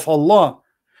symbol of Allah.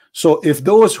 So if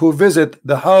those who visit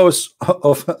the house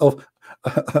of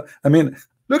I mean,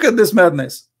 look at this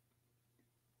madness.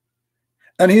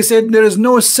 And he said there is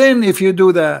no sin if you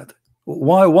do that.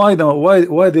 Why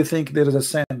do they think there is a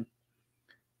sin?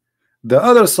 The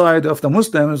other side of the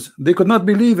Muslims, they could not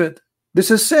believe it. This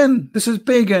is sin, this is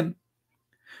pagan.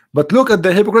 But look at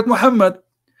the hypocrite Muhammad.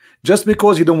 Just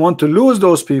because he don't want to lose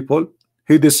those people,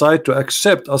 he decided to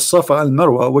accept as-Safa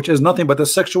al-Marwa, which is nothing but a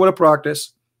sexual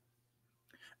practice.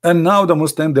 And now the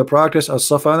Muslims, they practice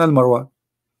as-Safa and al-Marwa.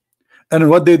 And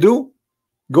what they do,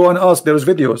 go and ask, there's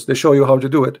videos, they show you how to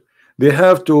do it. They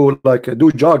have to like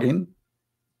do jogging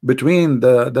between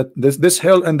this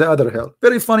hill and the other hill.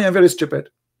 Very funny and very stupid.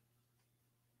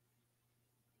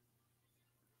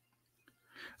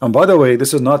 And by the way,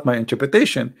 this is not my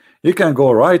interpretation. You can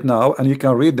go right now and you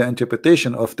can read the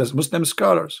interpretation of the Muslim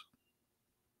scholars.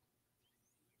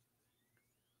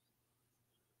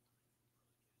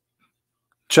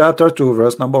 Chapter 2,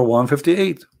 verse number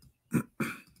 158.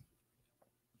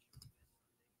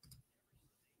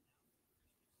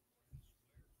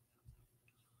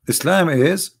 Islam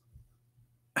is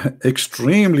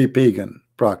extremely pagan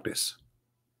practice.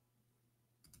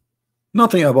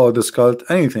 Nothing about this cult,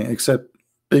 anything except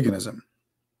paganism.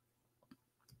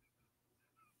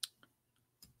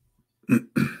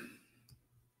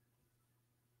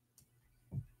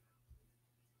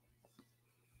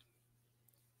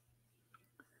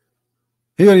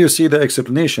 Here you see the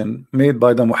explanation made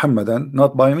by the Mohammedan,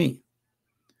 not by me.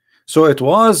 So it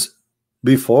was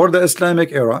before the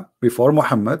Islamic era, before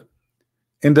Muhammad,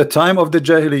 in the time of the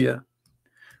Jahiliyyah.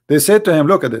 They said to him,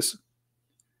 look at this.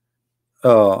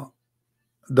 The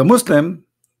Muslim,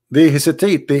 they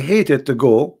hesitate, they hated to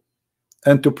go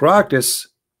and to practice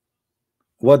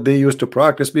what they used to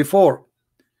practice before.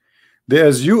 They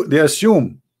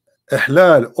assume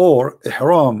ihlal or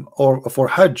ihram or for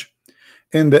Hajj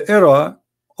in the era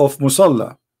of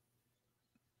Musalla,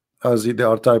 as they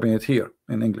are typing it here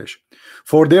in English,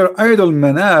 for their idol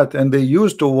Manat, and they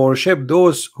used to worship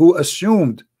those who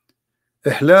assumed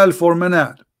ihlal for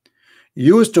Manat,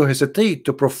 used to hesitate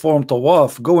to perform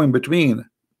tawaf going between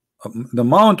the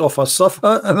mount of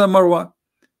as-Safa and the Marwa.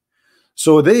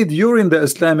 So they, during the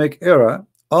Islamic era,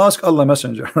 ask Allah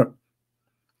Messenger,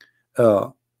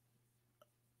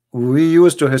 we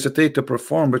used to hesitate to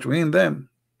perform between them,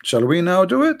 shall we now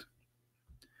do it?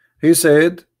 He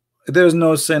said, there's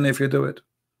no sin if you do it.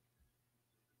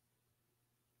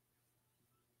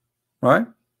 Right?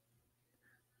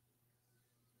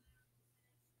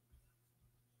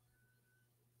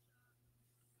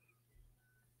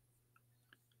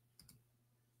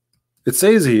 It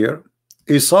says here,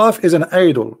 Isaf is an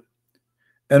idol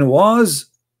and was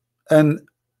in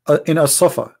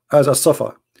as-Safa, as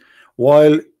as-Safa,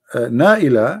 while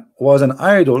Naila was an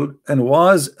idol and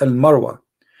was al-Marwa,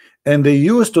 and they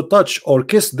used to touch or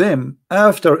kiss them.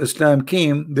 After Islam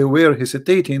came, they were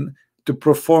hesitating to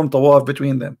perform tawaf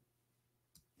between them.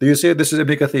 Do you see this is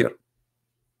Ibn Kathir?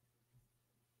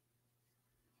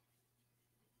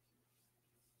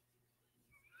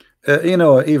 You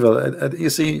know, evil. You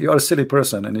see, you are a silly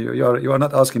person, and you are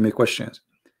not asking me questions.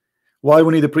 Why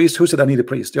we need a priest? Who said I need a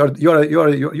priest? You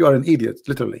are an idiot,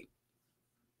 literally.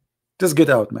 Just get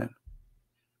out, man.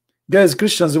 Guys,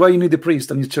 Christians, why you need a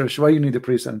priest in your church? Why you need a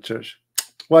priest in church?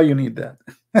 Why you need that?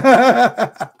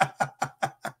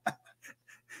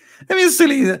 I mean,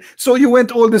 silly. So you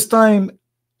went all this time,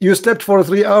 you slept for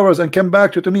 3 hours and came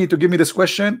back to me to give me this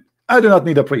question. I do not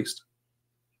need a priest.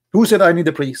 Who said I need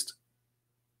a priest?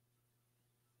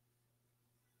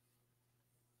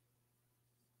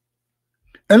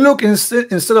 And look,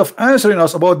 instead of answering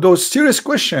us about those serious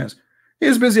questions,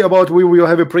 he's busy about we will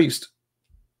have a priest.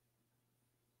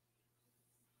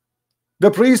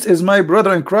 The priest is my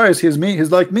brother in Christ. He's me.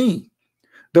 He's like me.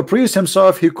 The priest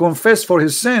himself, he confessed for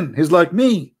his sin. He's like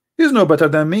me. He's no better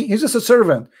than me. He's just a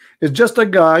servant. It's just a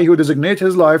guy who designates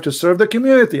his life to serve the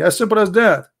community. As simple as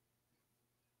that.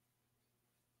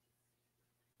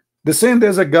 The same,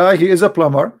 there's a guy, he is a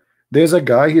plumber. There's a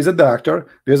guy, he's a doctor.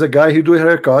 There's a guy who do a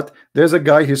haircut. There's a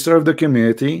guy, he served the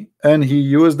community and he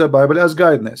used the Bible as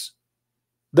guidance.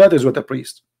 That is what a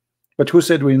priest. But who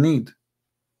said we need?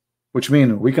 Which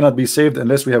means we cannot be saved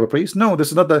unless we have a priest? No, this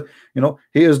is not the, you know,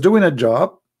 he is doing a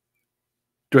job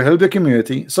to help the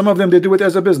community. Some of them, they do it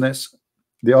as a business.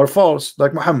 They are false,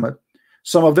 like Muhammad.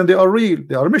 Some of them, they are real.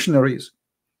 They are missionaries.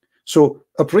 So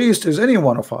a priest is any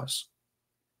one of us.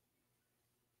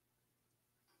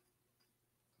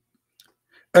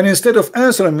 And instead of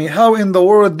answering me how in the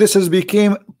world this has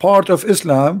became part of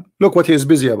Islam, look what he is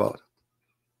busy about.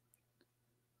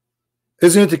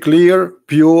 Isn't it clear,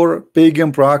 pure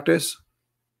pagan practice?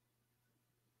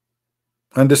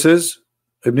 And this is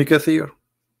Ibn Kathir.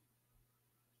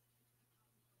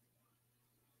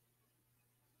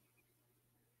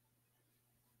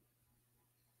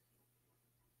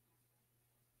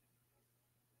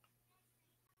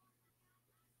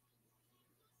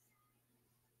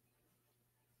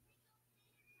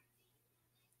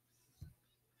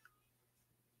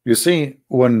 You see,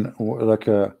 when like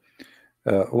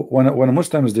when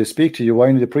Muslims they speak to you, why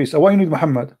you need a priest? Why you need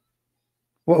Muhammad?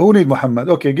 Who need Muhammad?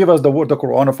 Okay, give us the word, the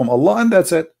Quran from Allah, and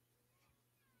that's it.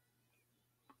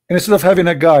 Instead of having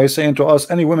a guy saying to us,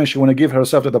 any woman she want to give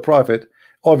herself to the Prophet,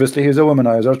 obviously he's a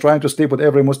womanizer, trying to sleep with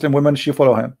every Muslim woman, she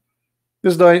follow him.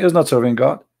 This guy is not serving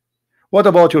God. What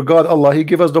about your God Allah? He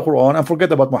give us the Quran and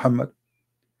forget about Muhammad.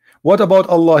 What about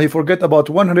Allah? He forget about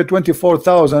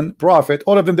 124,000 prophet.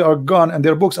 All of them, they are gone and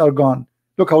their books are gone.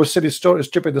 Look how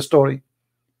stupid the story.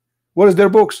 What is their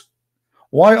books?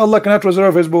 Why Allah cannot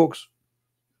reserve his books?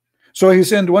 So he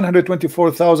sent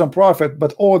 124,000 prophet,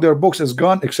 but all their books is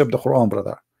gone except the Quran,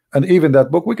 brother. And even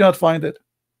that book, we cannot find it.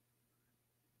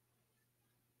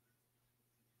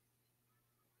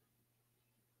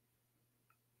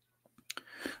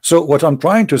 So what I'm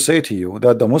trying to say to you,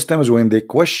 that the Muslims, when they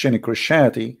question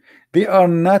Christianity, they are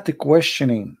not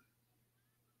questioning.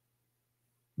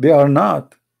 They are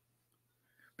not.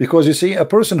 Because you see, a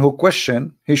person who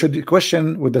question, he should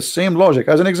question with the same logic.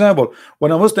 As an example,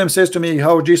 when a Muslim says to me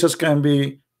how Jesus can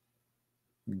be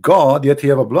God, yet he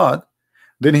have a blood,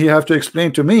 then he have to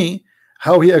explain to me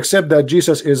how he accept that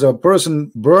Jesus is a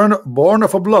person born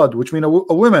of a blood, which means a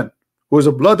woman who is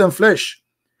a blood and flesh,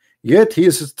 yet he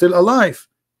is still alive,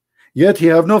 yet he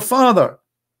have no father.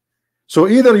 So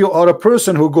either you are a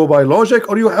person who go by logic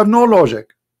or you have no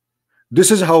logic. This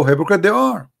is how hypocrite they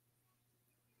are.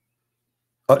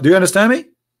 Do you understand me?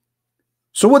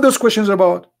 So what those questions are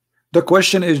about? The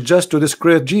question is just to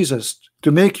discredit Jesus,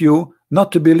 to make you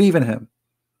not to believe in him.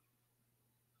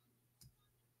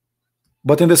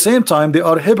 But in the same time, they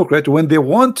are hypocrite when they don't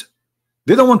want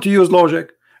to use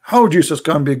logic. How Jesus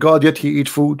can be God yet he eat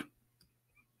food?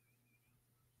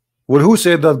 Well, who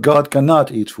said that God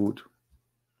cannot eat food?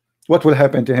 What will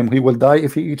happen to him? He will die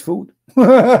if he eat food.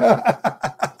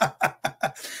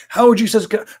 How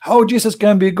Jesus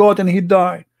can be God and he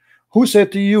die? Who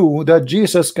said to you that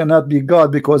Jesus cannot be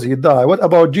God because he died? What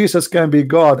about Jesus can be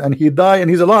God and he died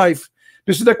and he's alive?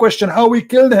 This is the question. How we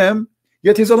killed him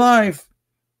yet he's alive?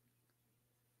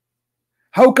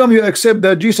 How come you accept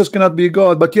that Jesus cannot be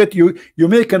God, but yet you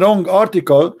make a wrong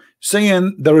article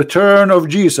saying the return of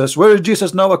Jesus? Where is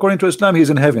Jesus now? According to Islam, he's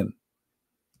in heaven.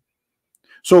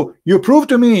 So you prove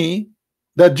to me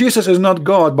that Jesus is not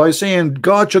God by saying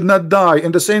God should not die.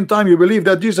 In the same time, you believe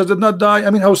that Jesus did not die. I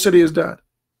mean, how silly is that?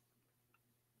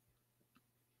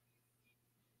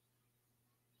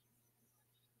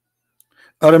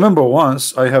 I remember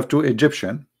once I have two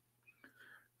Egyptian.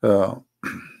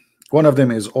 One of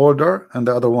them is older and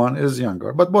the other one is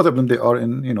younger, but both of them, they are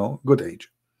in, good age.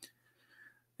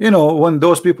 When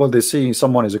those people, they see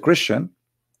someone is a Christian,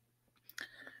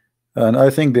 and I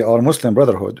think they are Muslim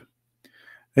Brotherhood,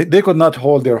 they could not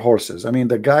hold their horses. I mean,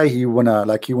 the guy, he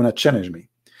wanna challenge me.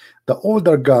 The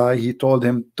older guy, he told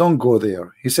him, don't go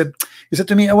there. He said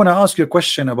to me, I want to ask you a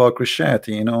question about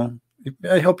Christianity,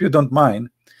 I hope you don't mind.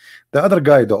 The other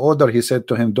guy, the older, he said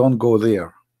to him, don't go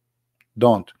there,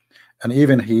 don't. And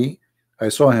even I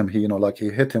saw him, he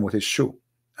hit him with his shoe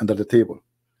under the table.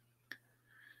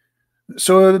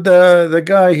 So the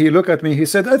guy, he looked at me, he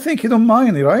said, I think you don't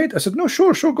mind, right? I said, no,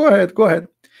 sure, go ahead.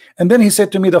 And then he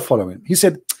said to me the following. He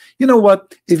said, you know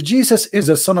what? If Jesus is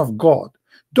the Son of God,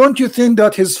 don't you think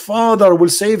that his Father will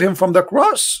save him from the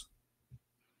cross?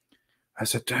 I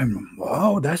said to him,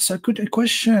 wow, that's a good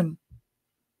question.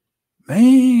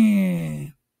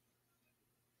 Man,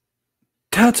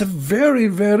 that's a very,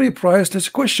 very priceless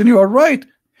question. You are right.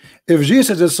 If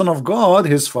Jesus is Son of God,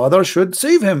 his Father should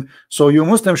save him. So you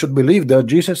Muslims should believe that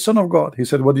Jesus is Son of God. He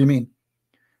said, what do you mean?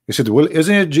 He said, well,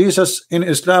 isn't it Jesus in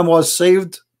Islam was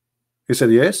saved? He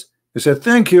said, yes. He said,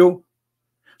 thank you.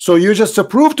 So you just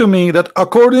prove to me that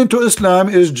according to Islam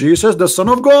is Jesus the Son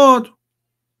of God.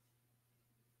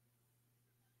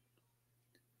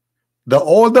 The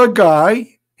older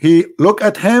guy, he looked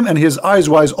at him and his eyes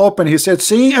wide open. He said,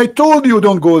 see, I told you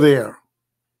don't go there.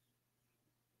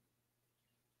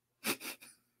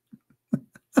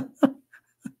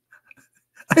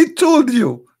 I told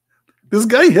you. This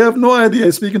guy, he have no idea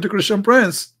he's speaking to Christian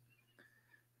Prince.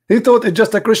 He thought it's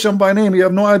just a Christian by name. You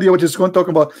have no idea what he's going to talk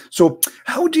about. So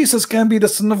how Jesus can be the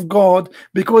Son of God?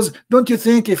 Because don't you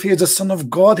think if he is the Son of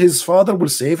God, his Father will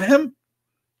save him?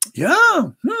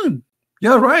 Yeah.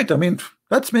 Yeah, right. I mean,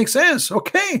 that makes sense.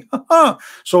 Okay.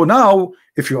 So now,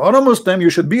 if you are a Muslim, you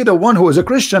should be the one who is a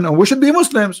Christian, and we should be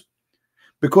Muslims.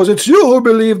 Because it's you who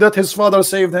believe that his Father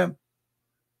saved him.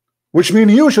 Which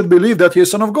means you should believe that he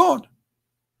is Son of God.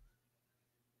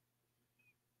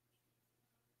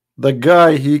 The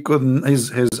guy, he couldn't,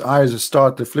 his eyes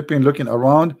started flipping, looking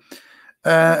around,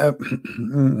 and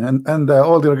the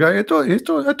older guy, I told you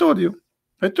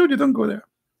don't go there.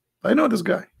 I know this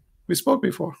guy. We spoke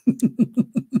before.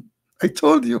 I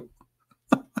told you.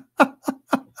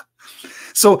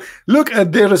 So look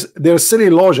at their silly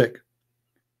logic.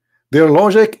 Their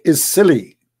logic is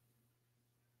silly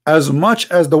as much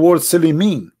as the word silly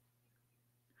mean.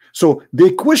 So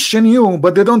they question you,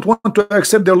 but they don't want to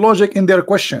accept their logic in their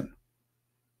question.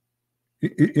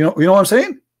 You know what I'm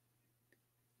saying?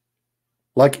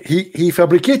 Like he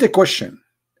fabricated a question,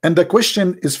 and the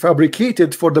question is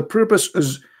fabricated for the purpose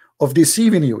of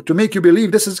deceiving you, to make you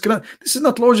believe this is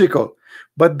not logical.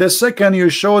 But the second you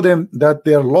show them that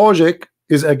their logic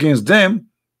is against them,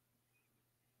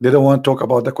 they don't want to talk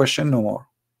about the question no more,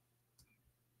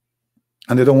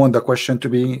 and they don't want the question to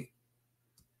be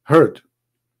heard.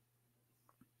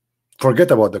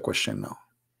 Forget about the question now.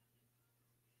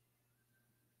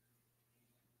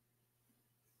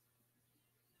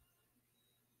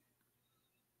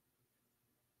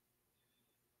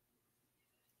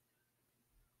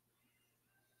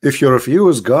 If you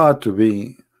refuse God to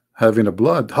be having a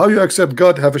blood, how you accept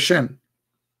God have a shin?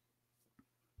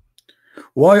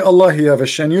 Why Allah he have a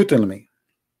shin? You tell me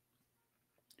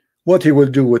what he will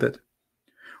do with it.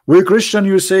 We Christian,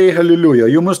 you say hallelujah.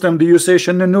 You Muslim, do you say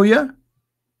shannuya?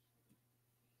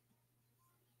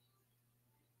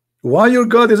 Why your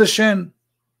God is a shin?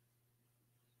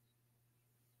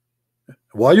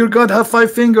 Why your God have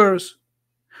 5 fingers?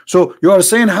 So you are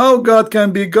saying how God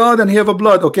can be God and he have a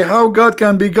blood. Okay, how God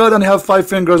can be God and have 5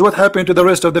 fingers? What happened to the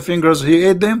rest of the fingers? He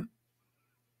ate them?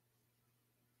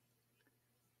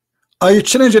 I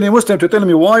challenge any Muslim to tell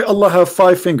me why Allah have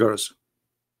 5 fingers.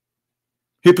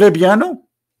 He play piano?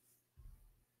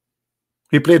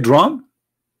 He play drum?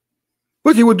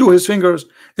 What he would do his fingers?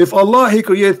 If Allah he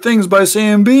create things by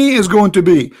saying be is going to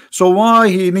be, so why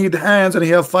he need hands and he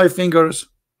have 5 fingers?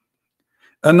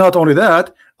 And not only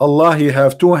that, Allah he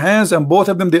have 2 hands and both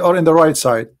of them they are in the right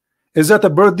side. Is that a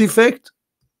birth defect?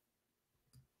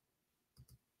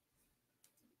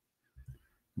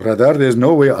 Brother, there's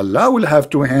no way Allah will have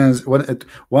 2 hands one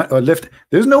left.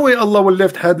 There's no way Allah will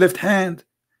left hand.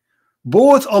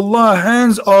 Both Allah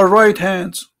hands are right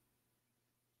hands.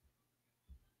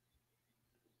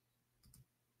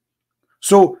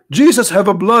 So Jesus have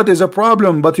a blood is a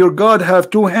problem, but your God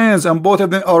have 2 hands and both of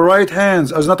them are right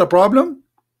hands is not a problem?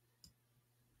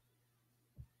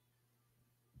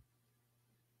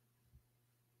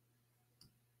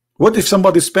 What if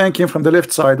somebody spank him from the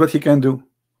left side? What he can do?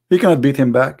 He cannot beat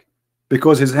him back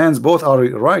because his hands both are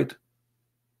right.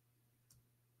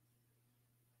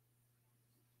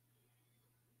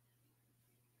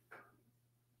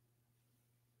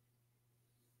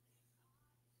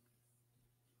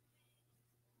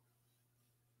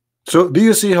 So do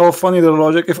you see how funny the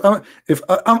logic? If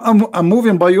I'm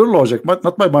moving by your logic, but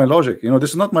not by my logic. You know,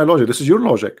 this is not my logic. This is your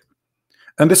logic,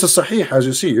 and this is sahih. As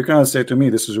you see, you cannot say to me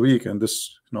this is weak and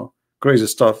this, you know, crazy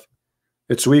stuff.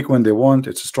 It's weak when they want.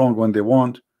 It's strong when they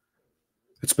want.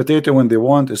 It's potato when they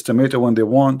want. It's tomato when they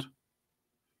want.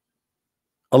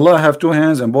 Allah have 2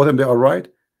 hands and both of them they are right.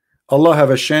 Allah have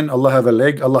a shin. Allah have a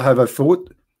leg. Allah have a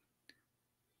foot.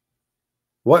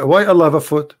 Why Allah have a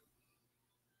foot?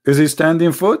 Is he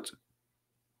standing foot?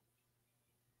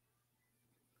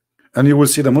 And you will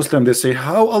see the Muslim, they say,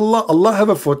 how Allah have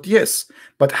a foot? Yes,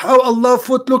 but how Allah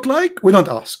foot look like? We don't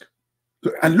ask.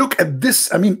 And look at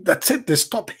this. I mean, that's it. They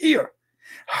stop here.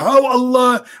 How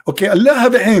Allah, okay, Allah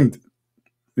have a hand.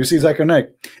 You see Zakir Naik.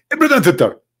 Brother and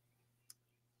sister,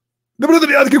 the brother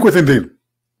يأتيك within them.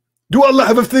 Do Allah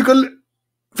have a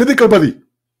physical body?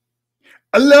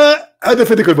 Allah had a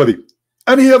physical body.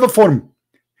 And he have a form.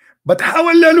 But how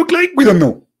Allah look like? We don't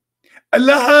know.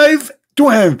 Allah have 2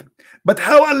 hands. But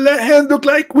how Allah hand look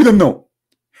like? We don't know.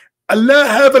 Allah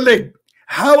have a leg.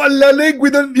 How Allah leg? We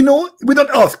don't, you know, we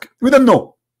don't ask. We don't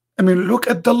know. I mean, look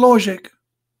at the logic.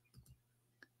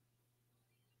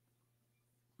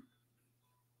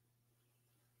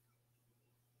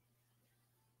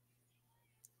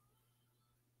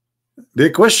 They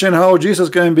question how Jesus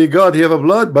can be God. He have a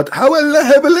blood, but how Allah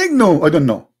have a leg? No, I don't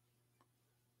know.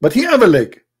 But he have a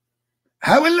leg.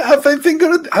 How Allah have 5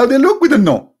 fingers? How they look? We don't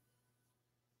know.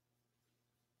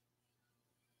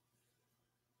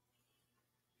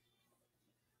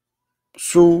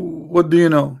 So what do you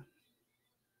know?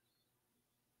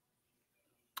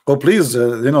 Oh, please,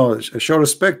 you know, show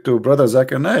respect to brother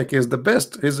Zakir Naik. He's the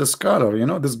best. He's a scholar. You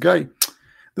know, this guy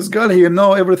he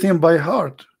know everything by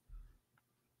heart.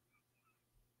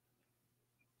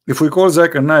 If we call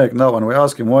Zakir Naik now and we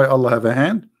ask him why Allah have a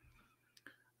hand,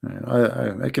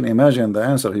 I can imagine the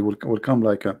answer. He will come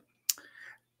like a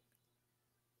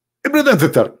brother and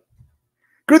sister.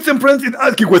 Christian friends is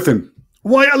asking question,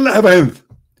 why Allah have a hand?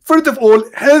 First of all,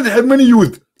 hands have many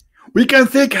use. We can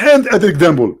take hand as an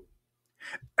example,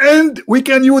 and we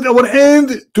can use our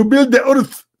hand to build the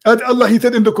earth. As Allah He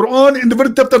said in the Quran in the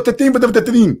verse chapter 13 verse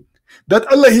 13 that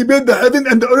Allah He built the heaven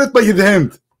and the earth by His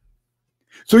hand.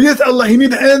 So yes, Allah He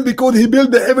need hand because He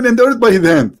built the heaven and the earth by His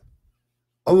hand.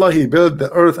 Allah He built the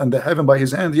earth and the heaven by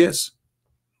His hand, yes.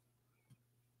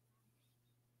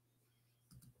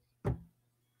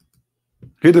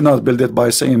 He did not build it by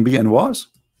saying be and was.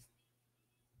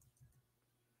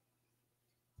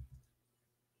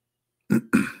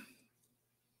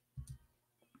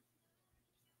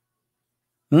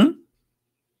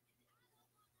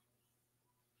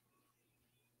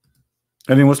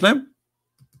 Any Muslim?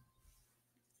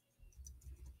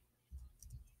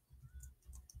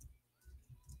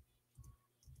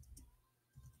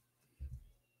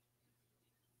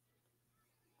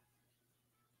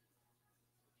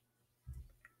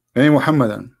 Any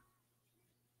Mohammedan?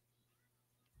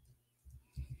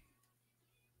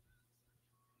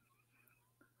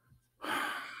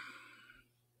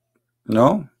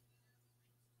 No?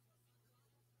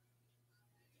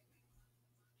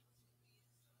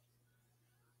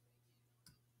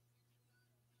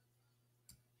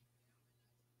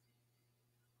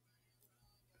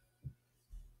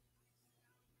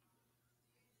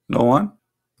 No one?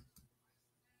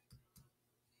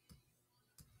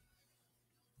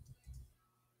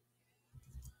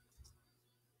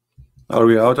 Are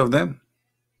we out of them?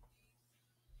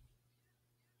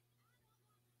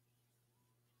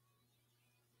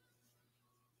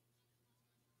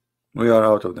 We are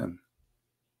out of them.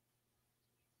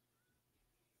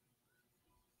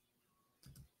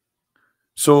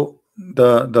 So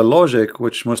the logic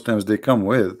which Muslims they come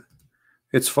with,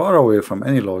 it's far away from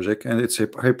any logic, and it's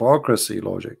hypocrisy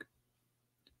logic.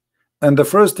 And the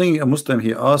first thing a Muslim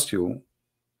he asks you,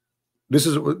 this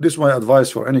is my advice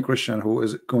for any Christian who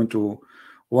is going to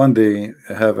one day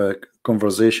have a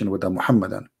conversation with a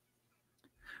Mohammedan.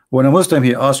 When a Muslim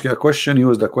he asks you a question,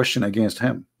 use the question against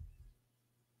him.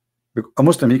 A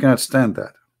Muslim he cannot stand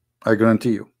that, I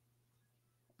guarantee you.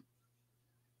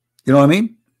 You know what I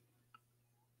mean?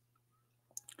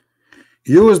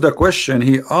 Use the question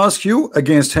he asks you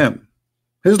against him,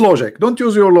 his logic. Don't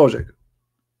use your logic.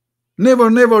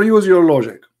 Never use your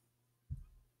logic.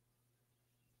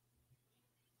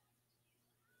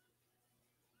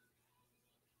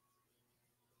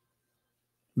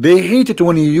 They hate it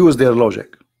when you use their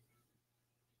logic,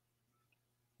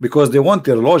 because they want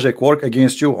their logic work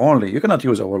against you only. You cannot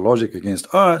use our logic against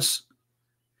us,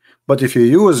 but if you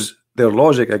use their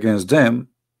logic against them,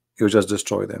 you just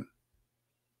destroy them.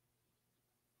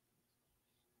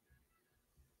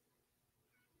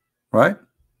 Right?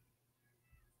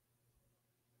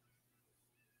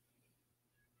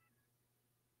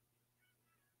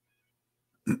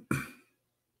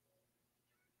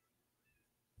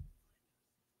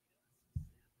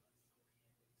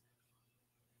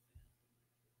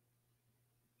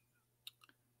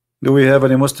 Do we have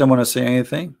any Muslim want to say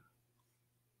anything?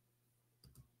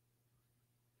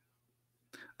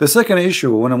 The second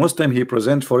issue, when a Muslim he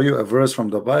present for you a verse from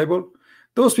the Bible,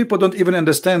 those people don't even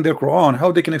understand their Quran.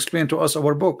 How they can explain to us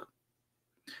our book?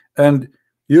 And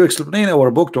you explain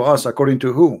our book to us according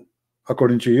to who?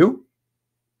 According to you?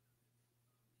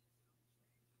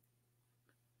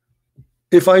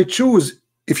 If you choose,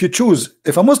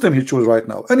 if a Muslim he choose right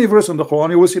now any verse in the Quran,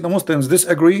 you will see the Muslims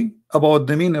disagree about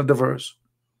the meaning of the verse,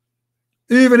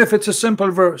 even if it's a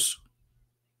simple verse.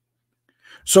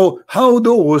 So how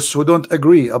those who don't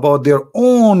agree about their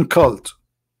own cult,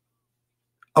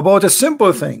 about a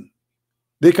simple thing,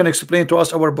 they can explain to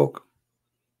us our book?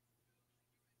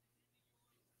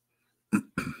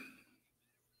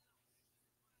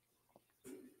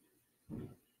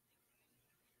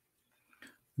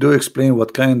 Do you explain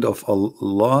what kind of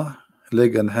Allah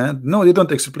leg and hand? No, they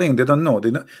don't explain. They don't know.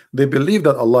 They believe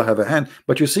that Allah have a hand,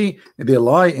 but you see, they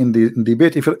lie in the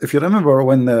debate. If you remember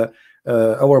when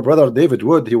our brother David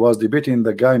Wood, he was debating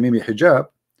the guy Mimi Hijab.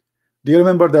 Do you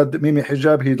remember that Mimi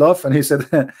Hijab, he laughed and he said,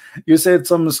 you said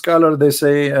some scholar, they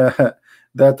say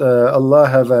that Allah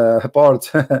have a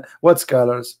part. What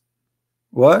scholars?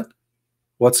 What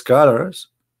scholars?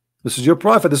 This is your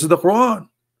prophet. This is the Quran.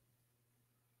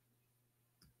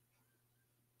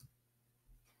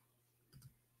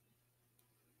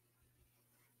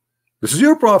 This is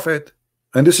your prophet,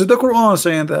 and this is the Quran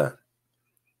saying that.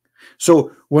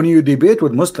 So when you debate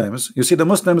with Muslims, you see the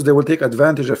Muslims, they will take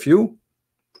advantage of you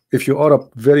if you are a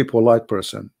very polite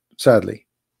person. Sadly,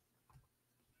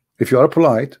 if you are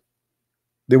polite,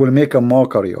 they will make a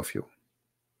mockery of you.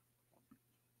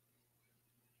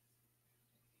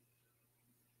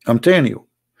 I'm telling you.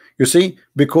 You see,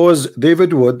 because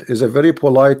David Wood is a very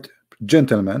polite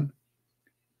gentleman,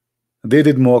 They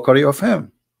did mockery of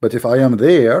him. But if I am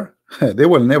there, they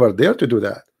will never dare to do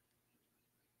that.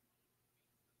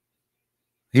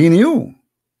 He knew.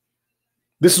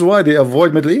 This is why they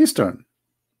avoid Middle Eastern.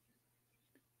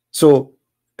 So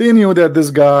they knew that this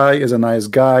guy is a nice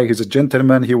guy, he's a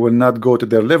gentleman, he will not go to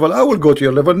their level. I will go to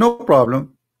your level, no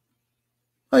problem.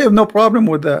 I have no problem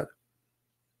with that.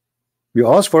 You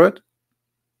ask for it,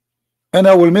 and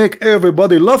I will make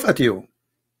everybody laugh at you.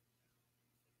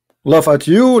 Laugh at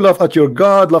you, laugh at your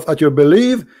God, laugh at your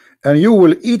belief, and you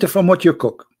will eat from what you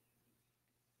cook.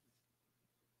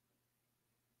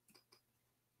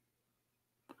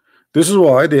 This is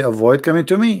why they avoid coming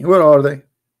to me. Where are they?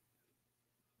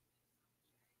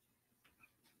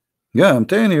 Yeah, I'm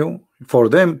telling you, for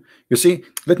them, you see,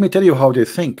 let me tell you how they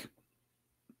think.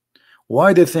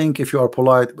 Why they think if you are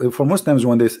polite. For Muslims,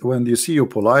 when they see you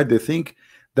polite, they think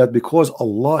that because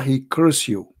Allah He curse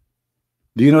you.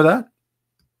 Do you know that?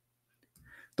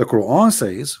 The Quran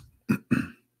says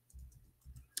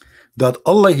that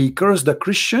Allah He cursed the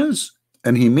Christians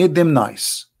and He made them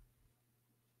nice.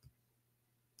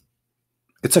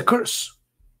 It's a curse.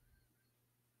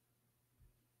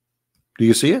 Do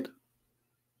you see it?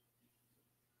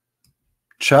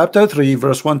 Chapter 3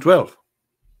 verse 112.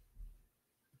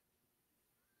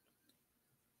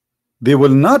 They will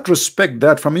not respect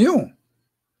that from you.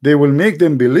 They will make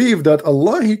them believe that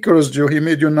Allah He cursed you, He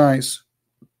made you nice,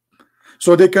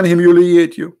 so they can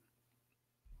humiliate you.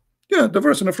 Yeah, the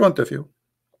verse in the front of you.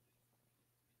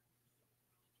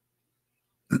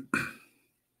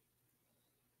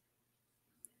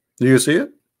 Do you see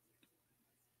it?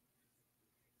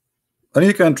 And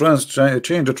you can change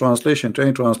the translation,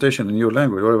 change translation in your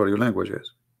language, whatever your language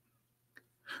is.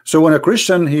 So when a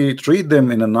Christian, he treat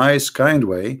them in a nice, kind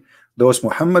way, those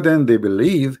Mohammedan, they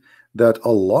believe that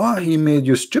Allah He made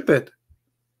you stupid,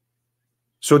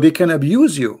 so they can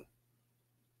abuse you.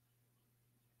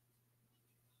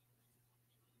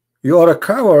 You are a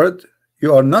coward.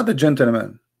 You are not a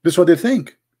gentleman. This is what they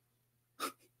think.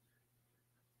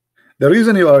 The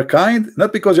reason you are kind,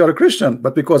 not because you are a Christian,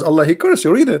 but because Allah He cursed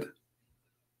you. Read it.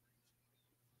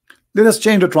 Let us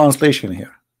change the translation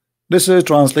here. This is a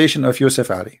translation of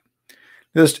Yusuf Ali.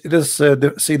 Let's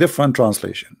see different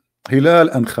translation. Hilal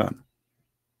and Khan.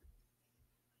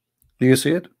 Do you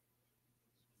see it?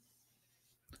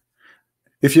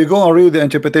 If you go and read the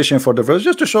interpretation for the verse,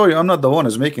 just to show you, I'm not the one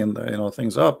who's making the,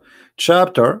 things up.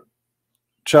 Chapter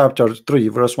 3,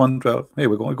 verse 112. Here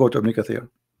we go. We go to Ibn Kathir.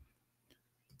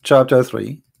 Chapter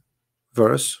 3,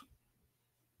 verse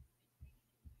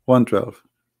 112.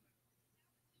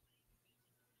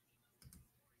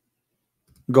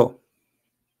 Go.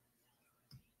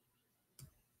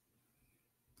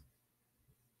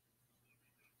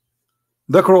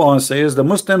 The Quran says the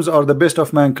Muslims are the best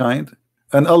of mankind,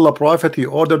 and Allah Prophet He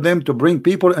ordered them to bring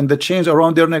people and the chains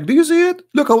around their neck. Do you see it?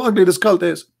 Look how ugly this cult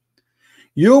is.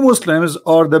 You Muslims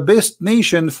are the best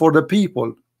nation for the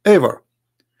people ever.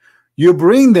 You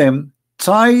bring them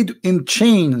tied in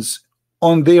chains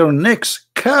on their necks,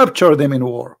 capture them in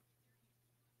war,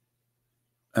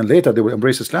 and later they will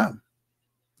embrace Islam.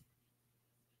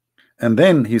 And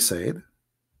then he said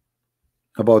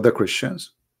about the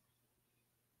Christians,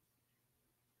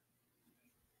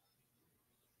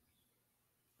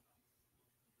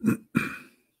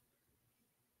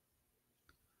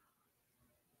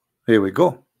 here we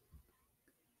go,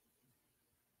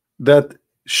 that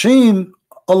shame,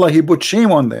 Allah He put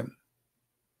shame on them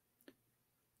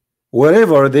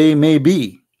wherever they may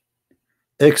be,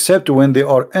 except when they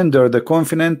are under the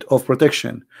covenant of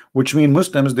protection, which means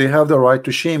Muslims, they have the right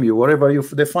to shame you wherever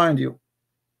they find you,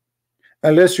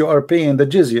 unless you are paying the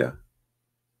jizya.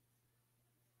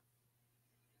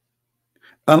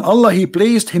 And Allah He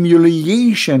placed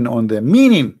humiliation on them,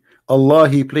 meaning Allah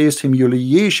He placed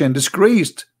humiliation,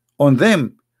 disgraced on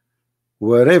them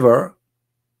wherever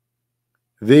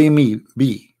they may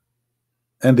be,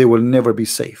 and they will never be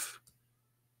safe.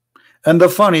 And the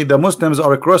funny, the Muslims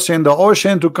are crossing the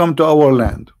ocean to come to our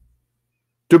land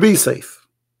to be safe,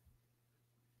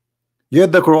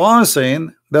 yet the Quran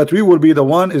saying that we will be the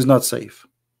one is not safe.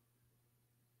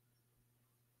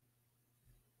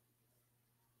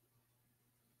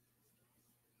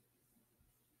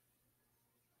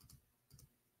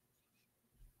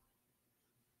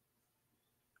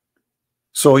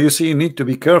 So you see, you need to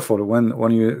be careful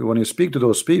when you speak to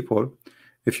those people.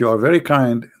 If you are very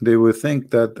kind, they will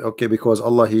think that okay, because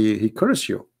Allah he cursed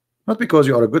you, not because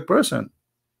you are a good person.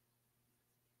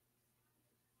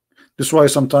 This is why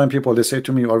sometimes people, they say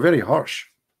to me, you are very harsh.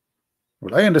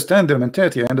 Well, I understand their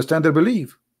mentality, I understand their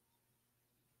belief.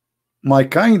 My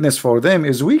kindness for them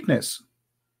is weakness.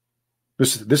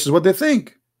 This is what they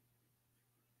think.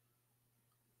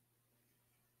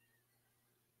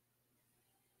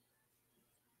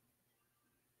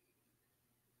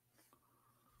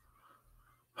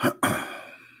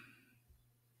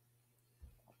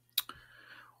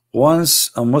 Once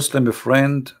a Muslim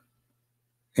friend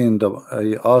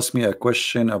he asked me a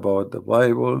question about the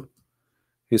Bible.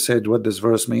 He said, what does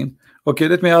verse mean? Okay,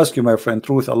 let me ask you, my friend,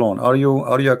 truth alone. Are you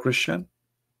a Christian?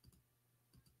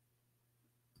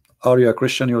 Are you a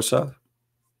Christian yourself?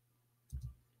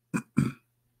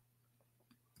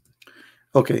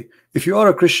 Okay, if you are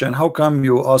a Christian, how come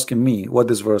you asking me what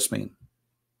does verse mean?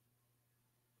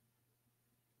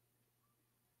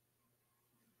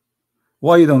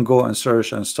 Why you don't go and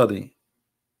search and study?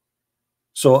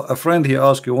 So a friend, he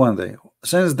asked you one day.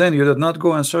 Since then, you did not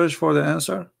go and search for the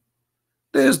answer?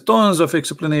 There's tons of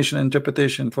explanation,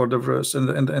 interpretation for the verse in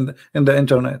the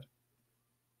internet.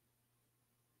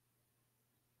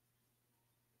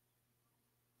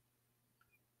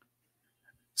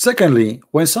 Secondly,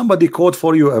 when somebody quote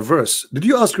for you a verse, did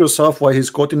you ask yourself why he's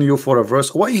quoting you for a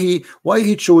verse? Why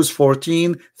he chose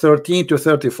 14, 13 to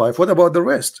 35? What about the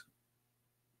rest?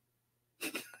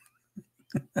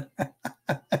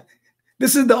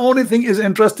 This is the only thing is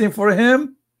interesting for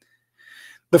him.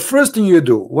 The first thing you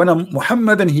do when a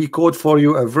Mohammedan he quote for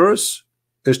you a verse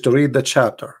is to read the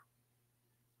chapter.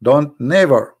 Don't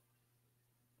never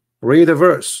read a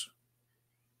verse.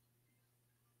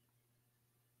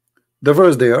 The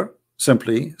verse there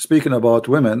simply speaking about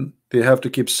women, they have to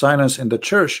keep silence in the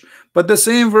church, but the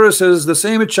same verses, the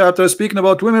same chapter speaking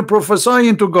about women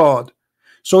prophesying to God.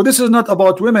 So this is not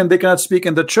about women, they cannot speak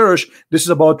in the church. This is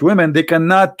about women, they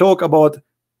cannot talk about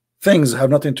things have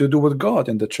nothing to do with God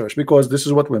in the church, because this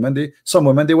is what some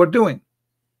women they were doing.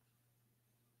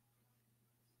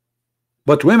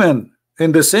 But women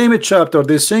in the same chapter,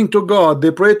 they sing to God,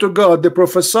 they pray to God, they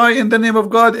prophesy in the name of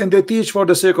God, and they teach for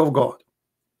the sake of God.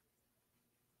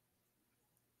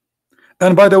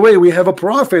 And by the way, we have a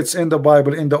prophets in the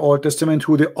Bible, in the Old Testament,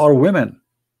 who they are women.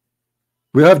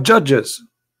 We have judges.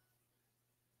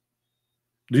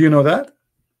 Do you know that?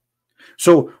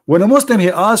 So when a Muslim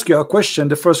he asks you a question,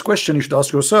 the first question you should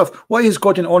ask yourself, why he's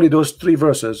quoting only those 3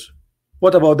 verses?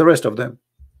 What about the rest of them?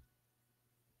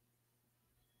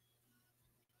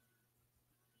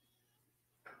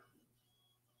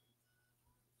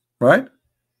 Right?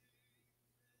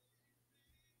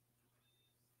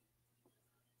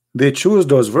 They choose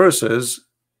those verses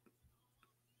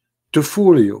to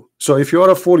fool you. So if you are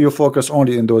a fool, you focus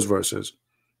only in those verses.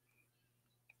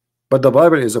 But the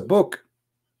Bible is a book.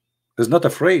 It's not a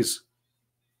phrase.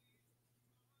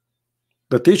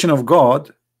 The teaching of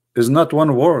God is not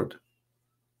one word.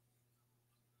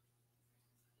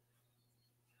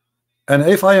 And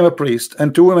if I am a priest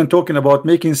and 2 women talking about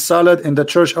making salad in the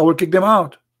church, I will kick them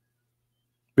out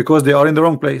because they are in the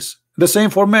wrong place. The same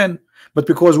for men, but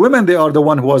because women they are the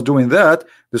one who was doing that,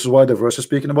 this is why the verse is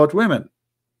speaking about women.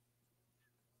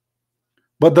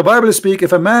 But the Bible speaks,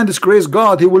 if a man disgraces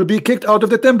God, he will be kicked out of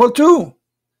the temple too.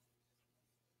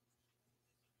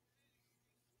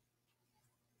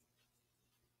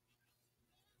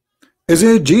 Isn't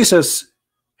it Jesus?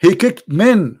 He kicked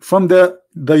men from the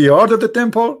yard of the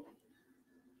temple.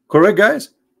 Correct, guys?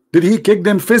 Did he kick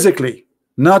them physically?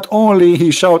 Not only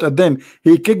he shouted at them,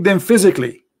 he kicked them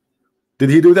physically. Did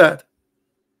he do that?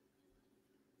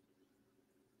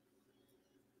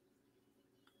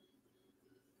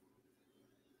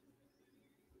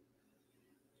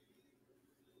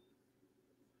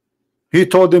 He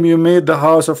told them, you made the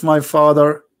house of my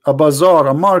father a bazaar,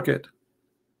 a market.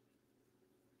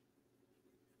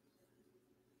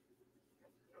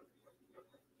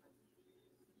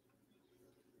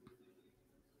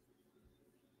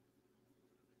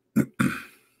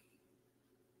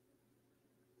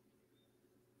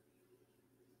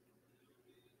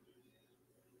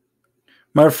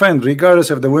 My friend, regardless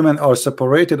if the women are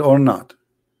separated or not,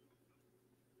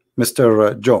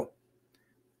 Mr. Joe,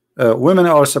 women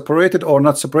are separated or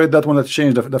not separated, that will not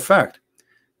change the fact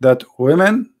that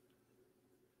women,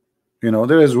 you know,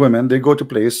 there is women, they go to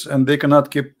place and they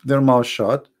cannot keep their mouth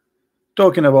shut,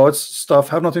 talking about stuff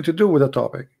have nothing to do with the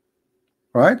topic,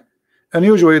 right? And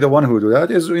usually the one who do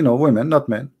that is, you know, women, not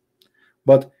men.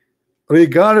 But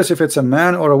regardless if it's a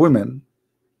man or a woman,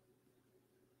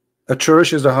 a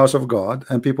church is the house of God,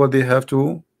 and people they have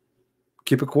to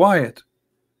keep it quiet.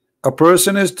 A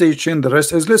person is teaching, the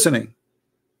rest is listening.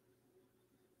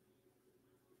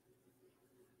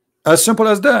 As simple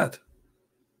as that.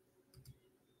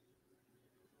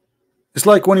 It's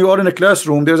like when you are in a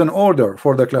classroom, there's an order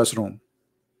for the classroom.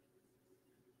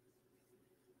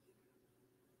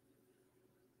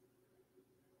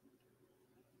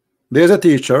 There's a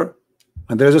teacher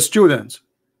and there's a student.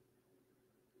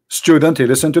 Student, he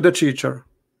listen to the teacher.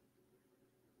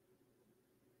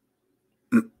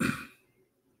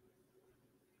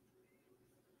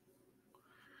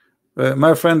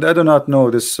 My friend, I do not know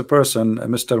this person,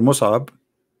 Mr. Musab.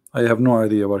 I have no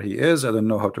idea where he is. I don't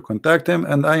know how to contact him,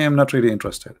 and I am not really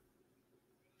interested.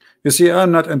 You see,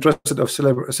 I'm not interested of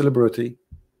celebrity.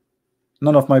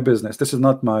 None of my business. This is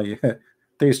not my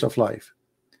taste of life.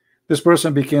 This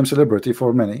person became celebrity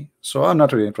for many, so I'm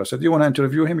not really interested. You want to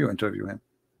interview him, you interview him.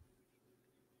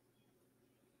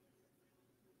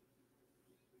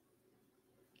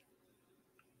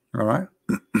 All right.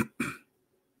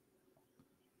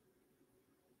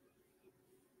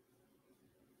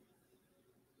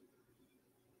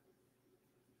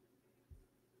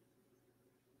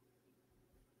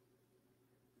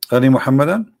 Any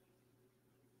Mohammedan?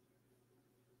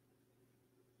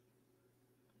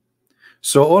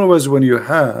 So always when you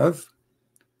have,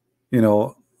 you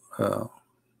know,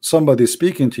 somebody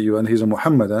speaking to you and he's a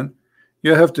Mohammedan,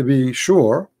 you have to be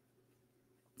sure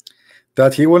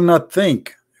that he will not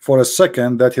think for a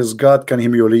second that his God can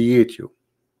humiliate you.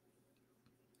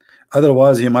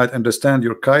 Otherwise, he might understand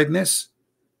your kindness,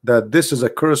 that this is a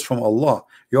curse from Allah.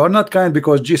 You are not kind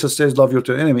because Jesus says love your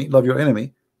enemy, love your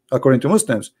enemy, according to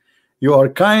Muslims. You are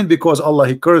kind because Allah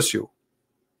he cursed you.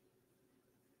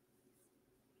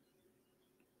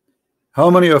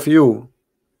 How many of you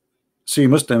see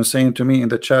Muslims saying to me in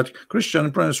the chat,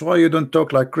 Christian Prince, why you don't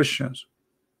talk like Christians?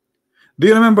 Do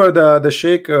you remember the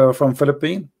sheikh from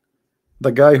Philippines,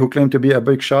 the guy who claimed to be a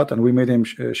big shot and we made him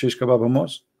shish kebab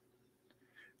hummus?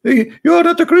 You are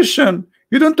not a Christian,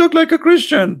 you don't talk like a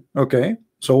Christian. Okay,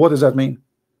 so what does that mean?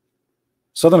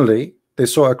 Suddenly they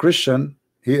saw a Christian.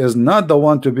 He is not the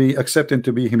one to be accepting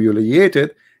to be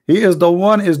humiliated. He is the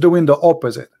one is doing the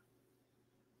opposite.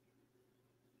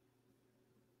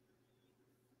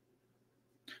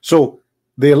 So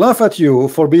they laugh at you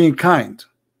for being kind.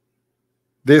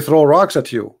 They throw rocks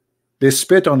at you. They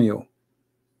spit on you.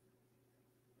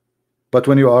 But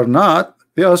when you are not,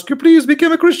 they ask you, please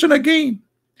become a Christian again.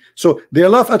 So they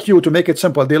laugh at you, to make it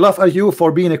simple. They laugh at you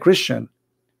for being a Christian.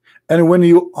 And when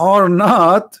you are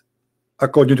not,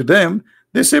 according to them,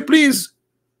 they say, please,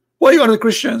 why you are the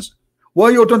Christians?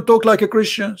 Why you don't talk like a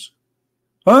Christians?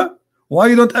 Huh? Why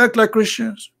you don't act like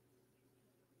Christians?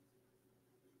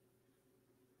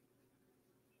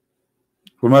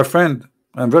 Well, my friend,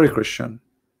 I'm very Christian.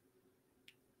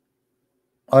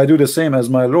 I do the same as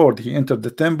my Lord. He entered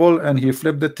the temple and he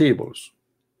flipped the tables.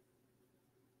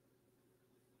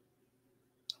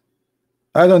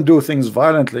 I don't do things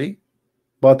violently,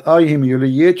 but I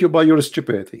humiliate you by your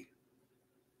stupidity.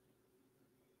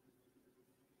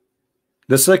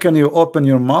 The second you open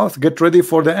your mouth, get ready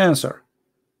for the answer.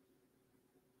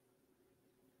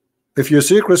 If you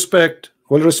seek respect,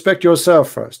 well, respect yourself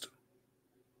first.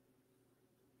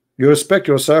 You respect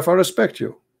yourself, I respect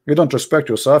you. You don't respect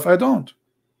yourself, I don't.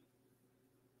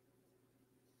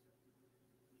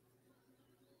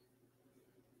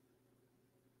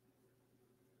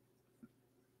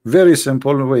 Very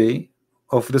simple way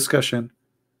of discussion.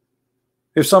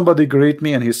 If somebody greet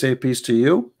me and he say peace to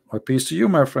you, or peace to you,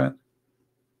 my friend.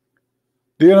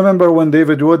 Do you remember when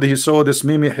David Wood, he saw this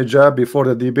Mimi Hijab before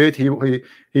the debate?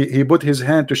 He put his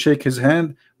hand to shake his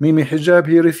hand. Mimi Hijab,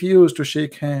 he refused to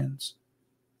shake hands.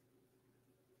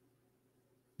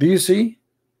 Do you see?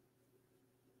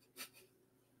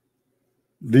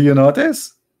 Do you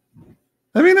notice?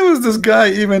 I mean, who is this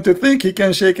guy even to think he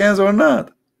can shake hands or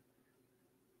not?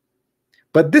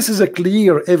 But this is a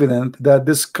clear evidence that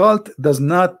this cult does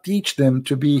not teach them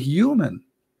to be human.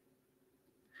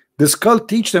 This cult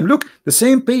teach them, look, the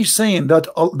same page saying that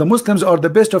the Muslims are the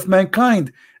best of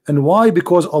mankind. And why?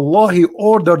 Because Allah he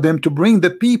ordered them to bring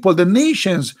the people, the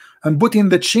nations, and putting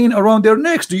the chain around their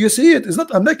necks. Do you see it? It's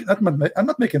not, I'm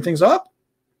not making things up.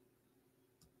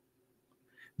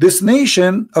 This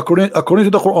nation, according to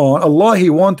the Quran, Allah he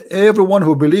want everyone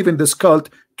who believe in this cult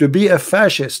to be a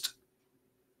fascist.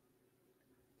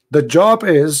 The job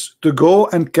is to go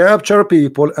and capture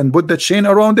people and put the chain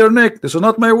around their neck. This is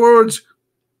not my words.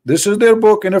 This is their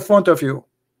book in front of you.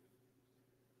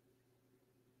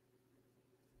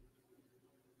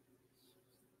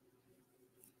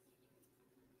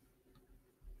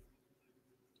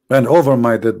 And over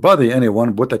my dead body,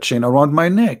 anyone put a chain around my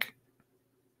neck.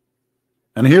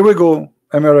 And here we go,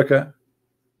 America.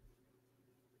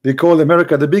 They call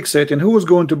America the big Satan. Who is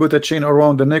going to put a chain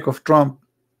around the neck of Trump?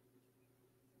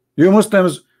 You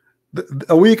Muslims,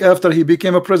 a week after he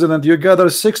became a president, you gather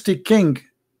 60 king,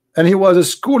 and he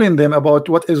was schooling them about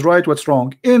what is right, what's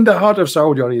wrong, in the heart of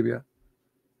Saudi Arabia.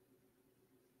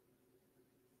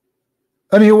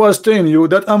 And he was telling you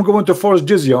that I'm going to force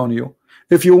jizya on you.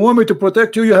 If you want me to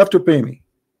protect you, you have to pay me.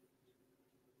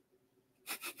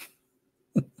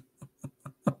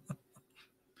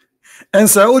 And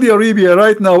Saudi Arabia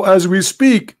right now, as we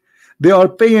speak, They are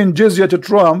paying jizya to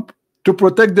Trump to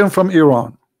protect them from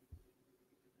Iran.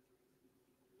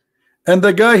 And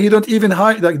the guy, he don't even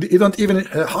hide, like, he don't even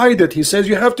hide it. He says,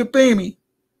 you have to pay me.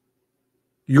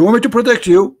 You want me to protect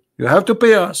you? You have to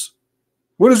pay us.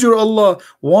 Where is your Allah?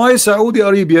 Why Saudi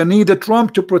Arabia need a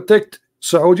Trump to protect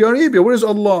Saudi Arabia? Where is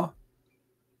Allah?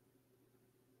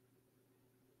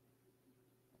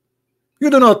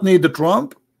 You do not need the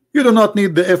Trump. You do not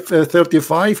need the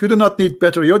F-35. You do not need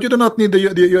Patriot. You do not need the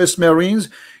US Marines.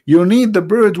 You need the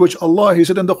birds which Allah, He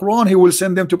said in the Quran, He will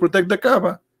send them to protect the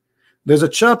Kaaba. There's a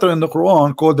chapter in the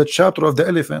Quran called the chapter of the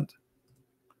elephant.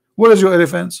 Where is your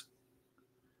elephants?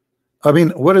 I mean,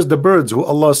 where is the birds who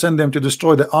Allah sent them to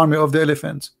destroy the army of the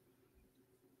elephants?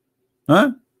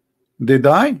 Huh? They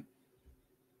die?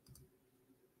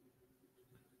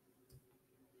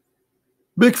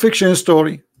 Big fiction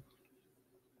story.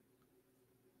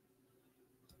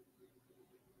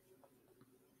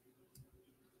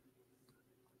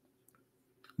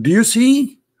 Do you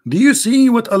see? Do you see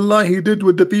what Allah He did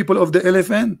with the people of the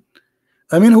elephant?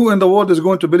 I mean, who in the world is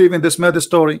going to believe in this mad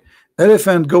story?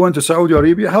 Elephant going to Saudi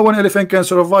Arabia? How an elephant can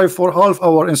survive for half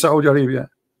hour in Saudi Arabia?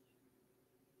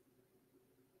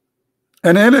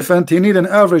 An elephant, he need an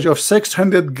average of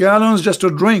 600 gallons just to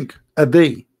drink a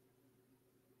day.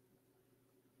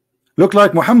 Look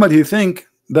like Muhammad, he think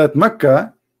that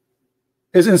Mecca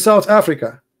is in South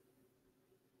Africa.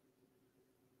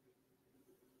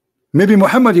 Maybe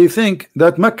Muhammad, he think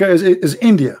that Mecca is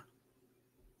India.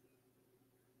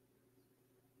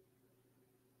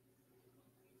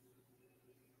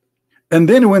 And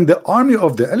then when the army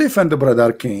of the elephant,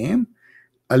 brother, came,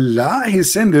 Allah, He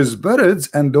sent His birds,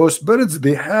 and those birds,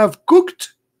 they have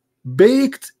cooked,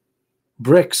 baked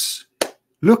bricks.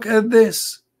 Look at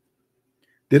this.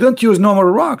 They don't use normal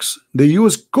rocks. They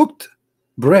use cooked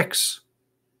bricks.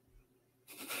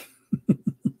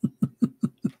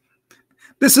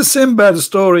 This is Sinbad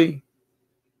story.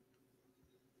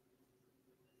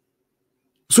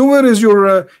 So where is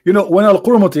your, you know, when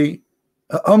Al-Qurmuti,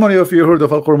 how many of you heard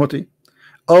of Al-Qurmuti?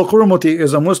 Al-Qurmuti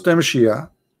is a Muslim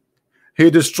Shia. He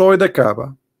destroyed the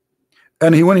Kaaba,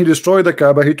 and when he destroyed the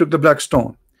Kaaba, he took the black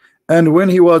stone. And when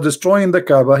he was destroying the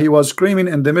Kaaba, he was screaming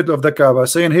in the middle of the Kaaba,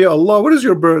 saying, "Hey Allah, where is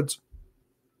your birds?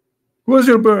 Where's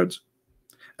your birds?"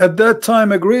 At that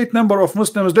time, a great number of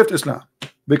Muslims left Islam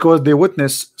because they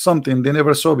witnessed something they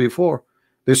never saw before.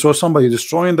 They saw somebody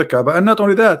destroying the Kaaba, and not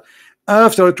only that,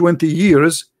 after 20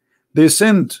 years, they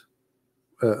sent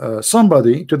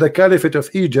somebody to the Caliphate of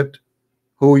Egypt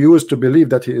who used to believe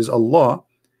that he is Allah,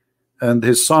 and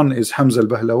his son is Hamza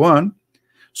al-Bahlawan.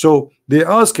 So they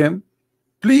ask him,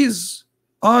 please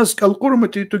ask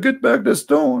Al-Qurmuti to get back the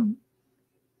stone.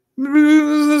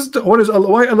 What is Allah?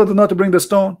 Why Allah did not bring the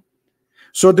stone?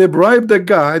 So they bribed the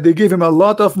guy, they gave him a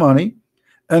lot of money,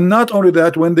 and not only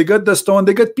that, when they got the stone,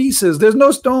 they got pieces. There's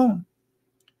no stone.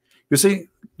 You see,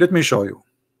 let me show you.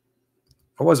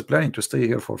 I was planning to stay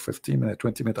here for 15 minutes,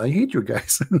 20 minutes. I hate you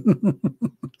guys.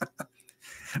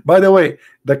 By the way,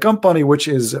 the company which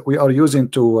is we are using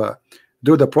to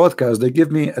do the broadcast, they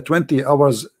give me a 20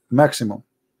 hours maximum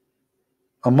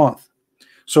a month.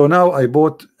 So now I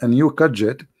bought a new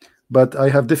gadget, but I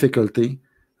have difficulty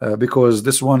because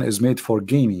this one is made for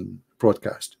gaming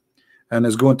broadcast, and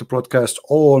is going to broadcast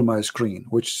all my screen,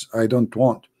 which I don't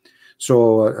want.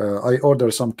 So I order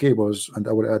some cables, and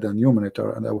I will add a new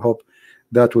monitor, and I hope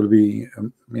that will be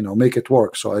you know, make it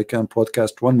work so I can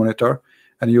broadcast one monitor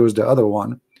and use the other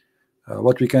one.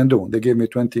 What we can do, they gave me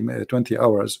 20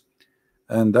 hours,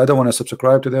 and I don't want to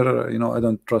subscribe to their, you know, I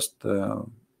don't trust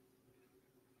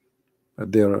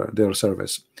their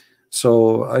service.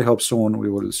 So I hope soon we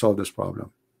will solve this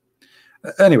problem.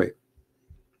 Anyway,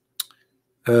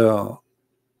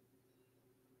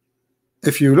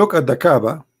 if you look at the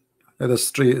Kaaba, let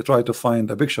us try to find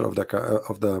a picture of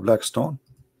the black stone.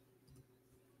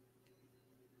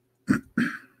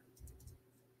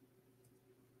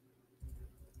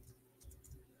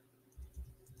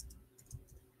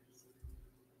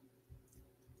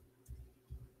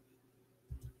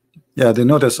 Yeah, they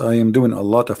notice I am doing a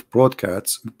lot of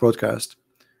broadcast,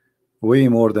 way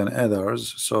more than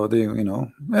others. So they, you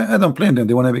know, I don't blame them.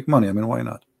 They want to make money. I mean, why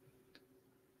not?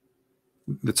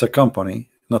 It's a company,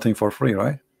 nothing for free,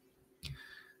 right?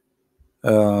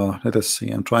 Let us see.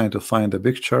 I'm trying to find a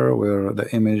picture where the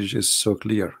image is so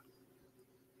clear.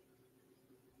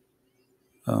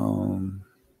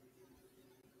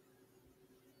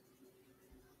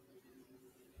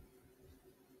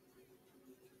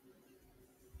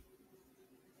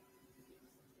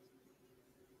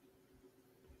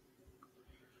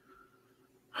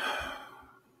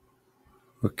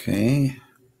 Okay.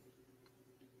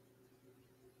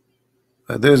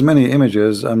 There's many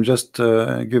images. I'm just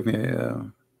give me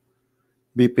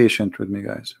be patient with me,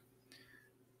 guys.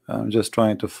 I'm just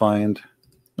trying to find.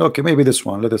 Okay, maybe this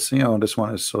one. Let us see. Oh, this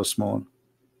one is so small.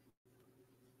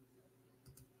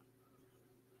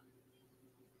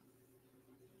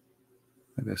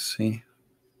 Let us see.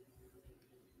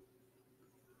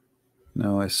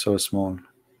 No, it's so small.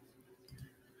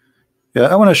 Yeah,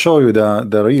 I want to show you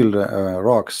the real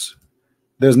rocks.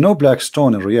 There's no black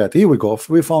stone in Riyadh. Here we go.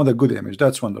 We found a good image.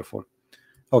 That's wonderful.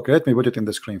 Okay, let me put it in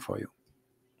the screen for you.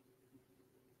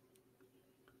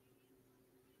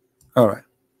 All right.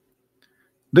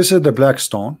 This is the black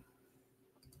stone,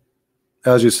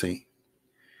 as you see.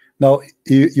 Now,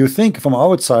 you think from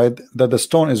outside that the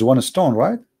stone is one stone,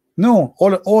 right? No,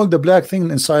 all the black thing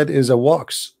inside is a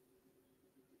wax.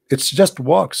 It's just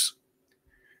wax.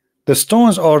 The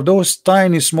stones are those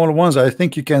tiny small ones. I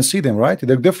think you can see them, right?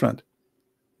 They're different.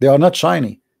 They are not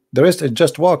shiny. The rest is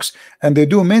just wax, and they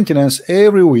do maintenance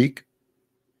every week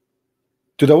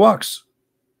to the wax.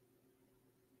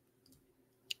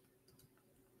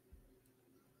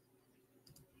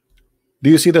 Do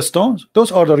you see the stones?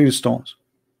 Those are the real stones.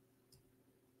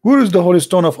 Where is the holy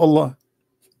stone of Allah?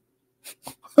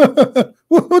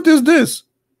 What is this?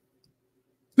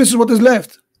 This is what is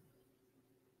left.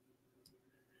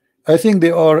 I think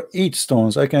they are 8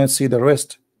 stones. I cannot see the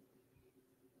rest.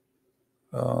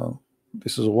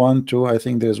 This is 1, 2. I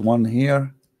think there's 1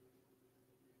 here.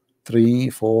 3,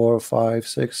 4, 5,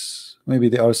 6. Maybe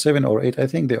they are 7 or 8. I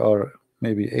think they are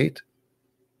maybe 8.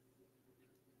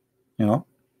 You know.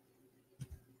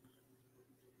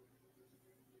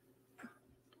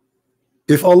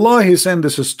 If Allah He sent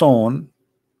this stone,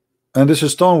 and this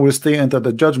stone will stay until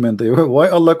the judgment day, why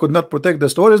Allah could not protect the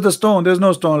stone? Where is the stone? There's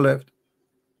no stone left.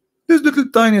 These little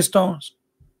tiny stones.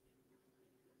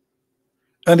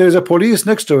 And there's a police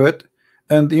next to it,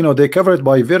 and you know they cover it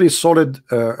by very solid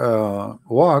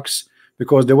wax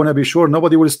because they want to be sure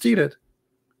nobody will steal it.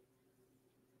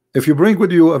 If you bring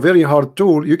with you a very hard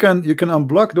tool, you can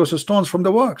unblock those stones from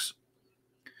the wax.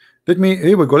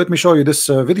 Here we go. Let me show you this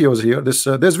videos here.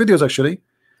 There's videos actually.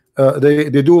 They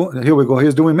do. Here we go.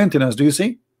 He's doing maintenance. Do you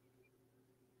see?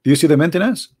 Do you see the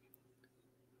maintenance?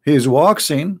 He's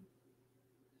waxing.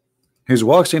 He's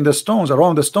waxing the stones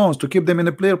around the stones to keep them in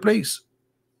a clear place.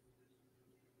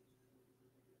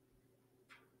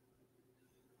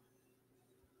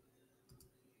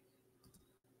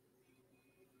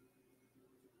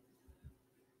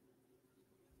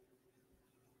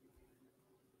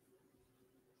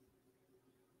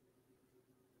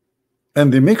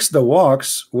 And they mix the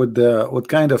wax with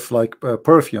kind of like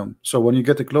perfume. So when you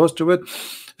get close to it,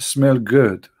 smell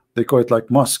good. They call it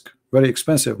like musk, very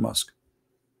expensive musk.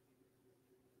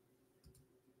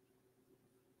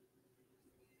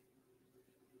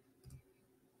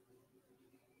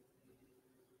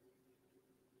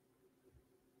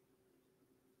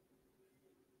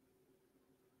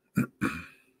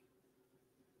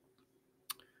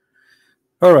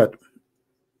 All right.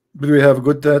 Did we have a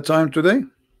good time today?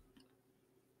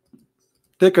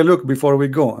 Take a look before we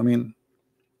go. I mean,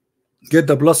 get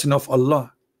the blessing of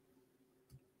Allah.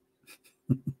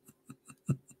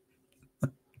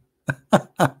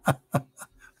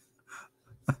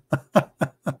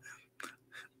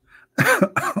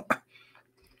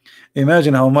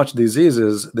 Imagine how much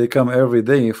diseases they come every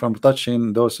day from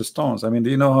touching those stones. I mean,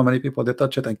 do you know how many people they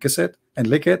touch it and kiss it and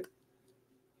lick it?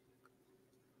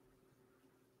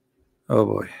 Oh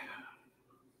boy.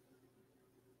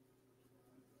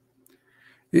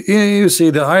 You see,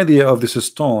 the idea of this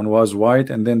stone was white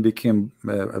and then became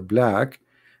black.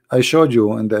 I showed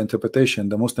you in the interpretation,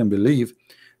 the Muslim believe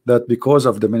that because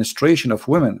of the menstruation of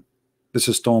women, this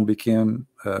stone became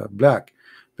black.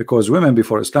 Because women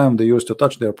before Islam, they used to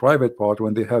touch their private part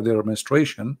when they have their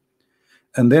menstruation,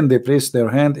 and then they place their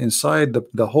hand inside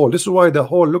the hole. This is why the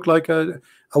hole looked like a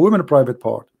woman's private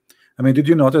part. I mean, did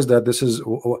you notice that this is?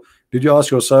 Did you ask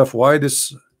yourself why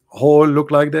this hole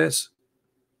looked like this?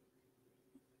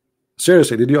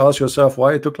 Seriously, did you ask yourself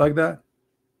why it looked like that?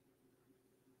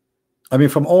 I mean,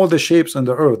 from all the shapes on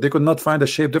the earth, they could not find a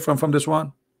shape different from this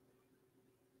one.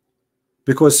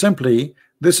 Because simply,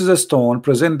 this is a stone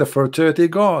present the fertility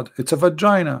god. It's a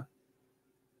vagina.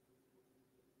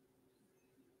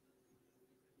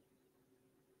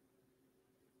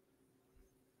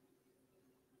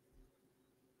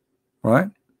 Right?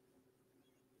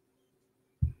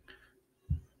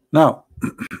 Now,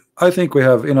 I think we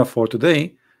have enough for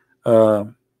today.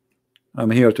 I'm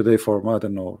here today for, I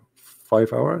don't know,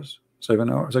 5 hours, 7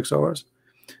 hours, 6 hours.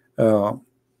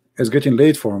 It's getting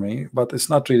late for me, but it's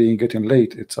not really getting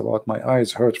late. It's about my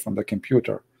eyes hurt from the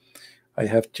computer. I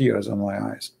have tears on my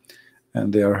eyes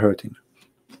and they are hurting.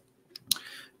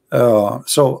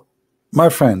 So, my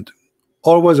friend,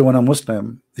 always when a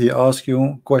Muslim he asks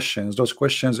you questions, those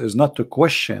questions is not to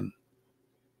question,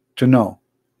 to know.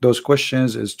 Those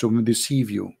questions is to deceive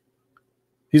you.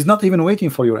 He's not even waiting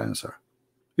for your answer.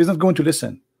 He's not going to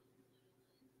listen.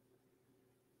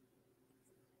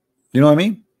 You know what I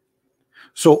mean?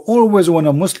 So always when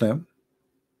a Muslim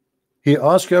he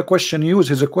asks you a question, use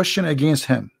his question against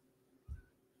him.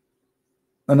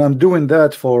 And I'm doing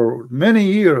that for many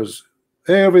years.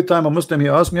 Every time a Muslim he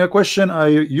asks me a question, I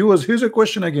use his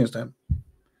question against him.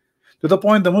 To the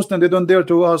point the Muslim they don't dare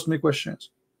to ask me questions.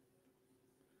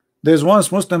 There's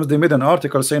once Muslims they made an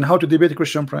article saying how to debate a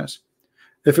Christian prince.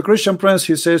 If a Christian prince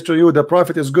he says to you the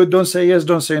prophet is good, don't say yes,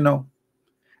 don't say no.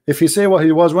 If he say well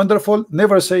he was wonderful,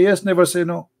 never say yes, never say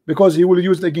no, because he will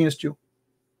use it against you.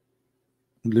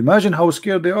 Imagine how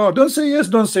scared they are. Don't say yes,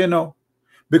 don't say no,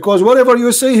 because whatever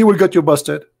you say he will get you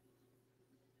busted.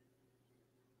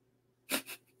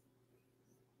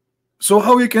 So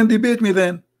how you can debate me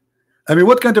then? I mean,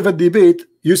 what kind of a debate?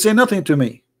 You say nothing to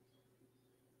me.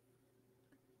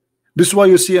 This is why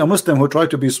you see a Muslim who try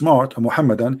to be smart, a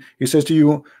Mohammedan, he says to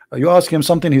you, you ask him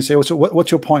something, he says, so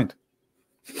what's your point?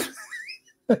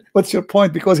 What's your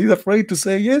point? Because he's afraid to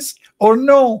say yes or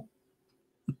no.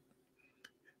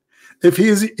 If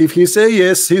he say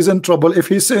yes, he's in trouble. If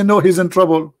he say no, he's in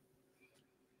trouble.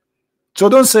 So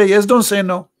don't say yes, don't say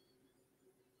no.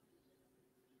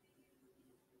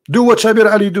 Do what Shabir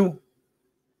Ali do.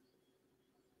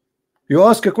 You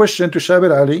ask a question to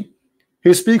Shabir Ali,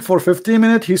 he speak for 15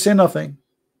 minutes, he say nothing.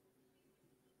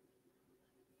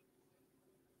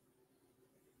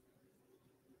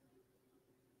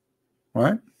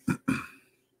 Right?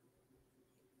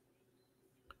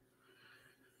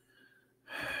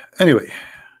 Anyway,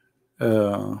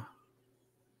 are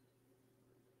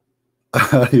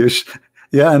you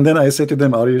yeah, and then I say to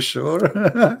them, are you sure?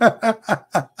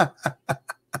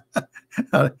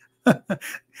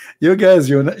 You guys,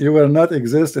 you will not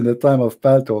exist in the time of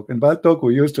Paltalk. In Paltalk,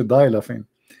 we used to die laughing,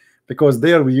 because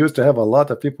there we used to have a lot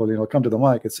of people, you know, come to the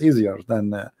mic. It's easier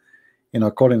than you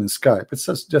know, calling in Skype. It's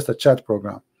just a chat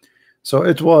program. So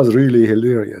it was really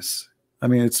hilarious. I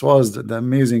mean, it was the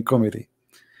amazing comedy.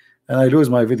 And I lose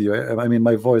my video, I mean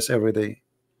my voice every day.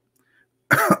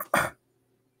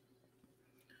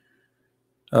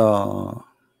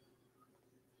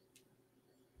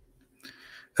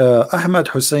 Ahmed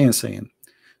Hussein saying,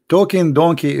 talking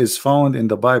donkey is found in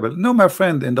the Bible. No, my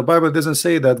friend, in the Bible it doesn't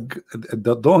say that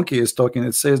the donkey is talking.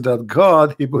 It says that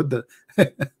God, he put the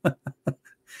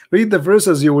read the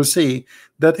verses, you will see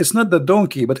that it's not the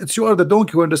donkey, but it's you are the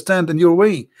donkey who understand in your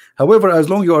way. However, as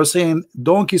long you are saying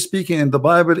donkey speaking in the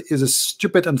Bible is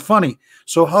stupid and funny,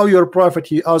 so how your prophet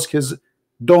he asked his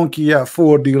donkey, yeah,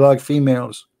 for do you like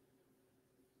females?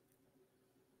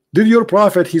 Did your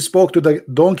prophet he spoke to the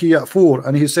donkey Ya'fur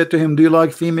and he said to him, do you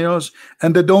like females?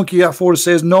 And the donkey Ya'fur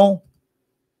says no.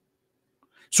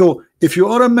 So if you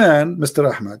are a man,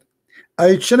 Mr. Ahmed,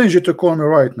 I challenge you to call me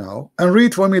right now and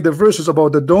read for me the verses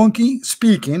about the donkey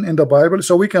speaking in the Bible,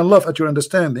 so we can laugh at your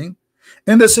understanding.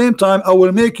 In the same time, I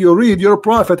will make you read your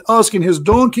prophet asking his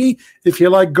donkey if he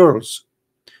like girls.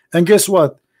 And guess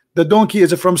what? The donkey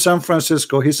is from San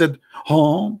Francisco. He said,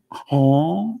 no,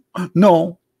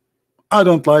 I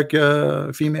don't like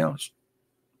females.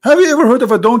 Have you ever heard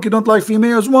of a donkey don't like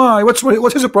females? Why?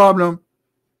 What is the problem?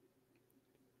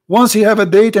 Once he have a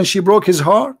date and she broke his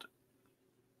heart.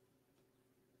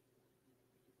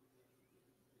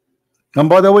 And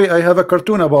by the way, I have a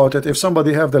cartoon about it. If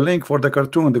somebody have the link for the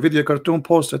cartoon, the video cartoon,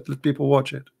 post it, let people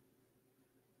watch it.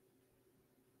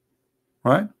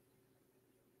 Right?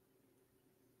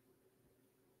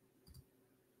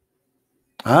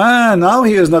 Ah, now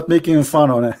he is not making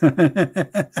fun on it.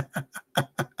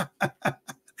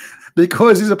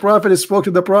 Because he's a prophet, he spoke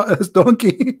to the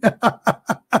donkey.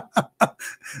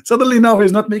 Suddenly now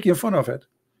he's not making fun of it.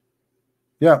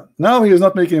 Yeah, now he is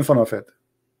not making fun of it.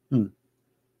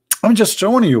 I'm just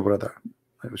showing you, brother.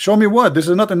 Show me what? This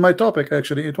is not in my topic,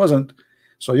 actually. It wasn't.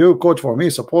 So you quote for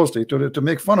me, supposedly, to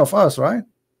make fun of us, right?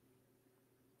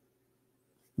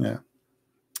 Yeah.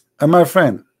 And my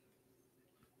friend,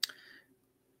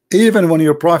 even when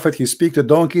your prophet, he speaks to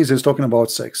donkeys, he's talking about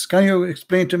sex. Can you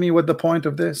explain to me what the point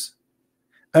of this?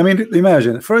 I mean,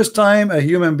 imagine, first time a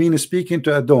human being is speaking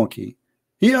to a donkey,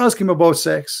 he asked him about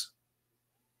sex.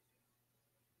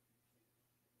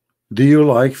 Do you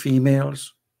like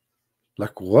females?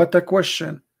 Like, what a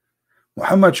question.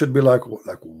 Muhammad should be like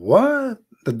what?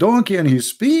 The donkey and he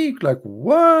speak? Like,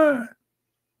 what?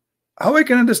 How I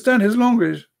can understand his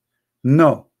language?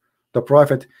 No. The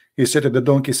prophet, he said to the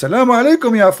donkey, Salamu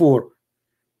alaikum Ya'fur.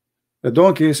 The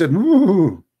donkey, he said,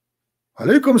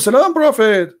 Alaikum salam,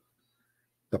 prophet.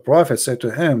 The Prophet said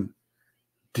to him,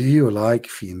 do you like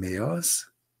females?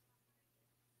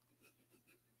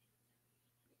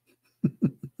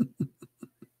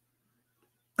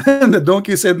 And the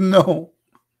donkey said no.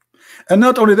 And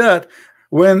not only that,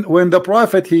 when the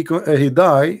Prophet he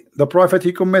died, the Prophet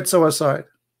he commit suicide.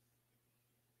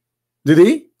 Did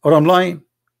he? Or I'm lying?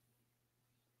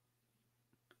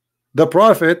 The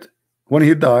Prophet, when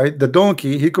he died, the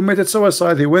donkey, he committed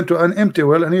suicide. He went to an empty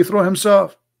well and he threw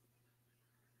himself.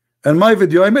 And my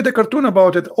video, I made a cartoon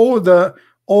about it.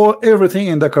 Everything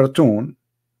in the cartoon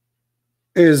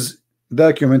is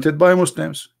documented by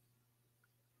Muslims.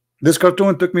 This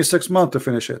cartoon took me 6 months to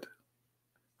finish it.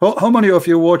 How many of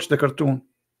you watched the cartoon?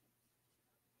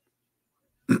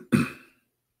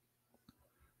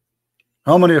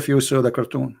 How many of you saw the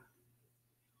cartoon?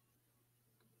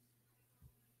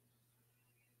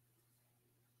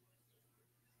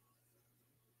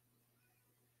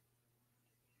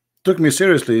 Took me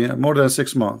seriously more than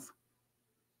 6 months.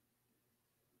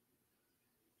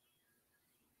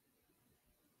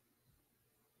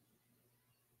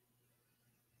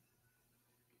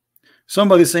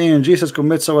 Somebody saying Jesus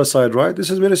commits suicide, right? This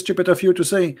is very stupid of you to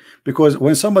say, because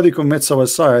when somebody commits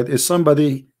suicide, is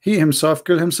somebody he himself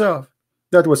killed himself.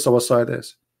 That's what suicide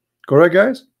is. Correct,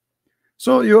 guys?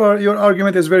 So your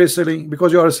argument is very silly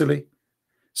because you are silly.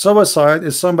 Suicide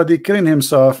is somebody killing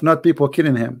himself, not people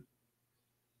killing him.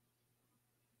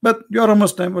 But you are a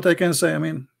Muslim. What I can say? I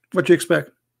mean, what you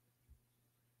expect?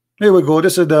 Here we go.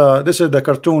 This is the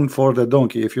cartoon for the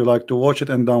donkey. If you like to watch it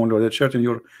and download it, share it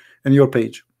in your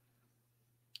page.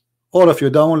 All of you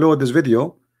download this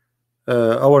video.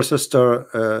 Our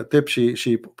sister Tip,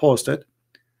 she posted,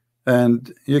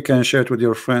 and you can share it with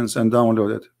your friends and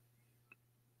download it.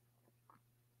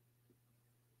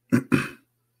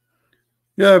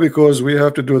 Yeah, because we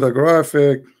have to do the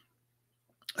graphic,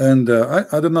 and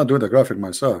I did not do the graphic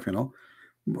myself. You know,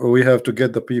 we have to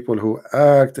get the people who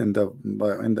act in the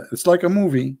it's like a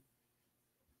movie.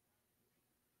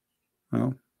 You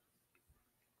know?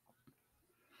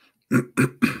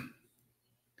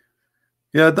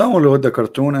 Yeah, download the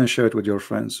cartoon and share it with your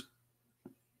friends.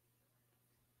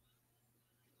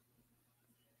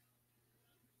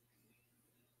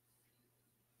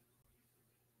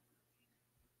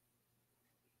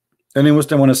 Any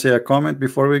Muslim want to say a comment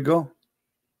before we go?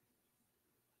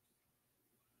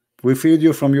 We feed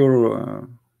you from your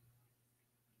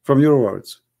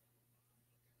words.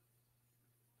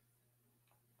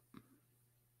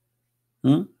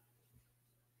 A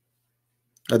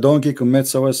donkey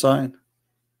commits suicide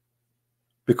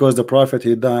because the Prophet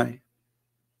he died.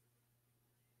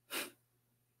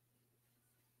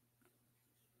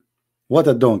 What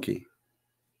a donkey.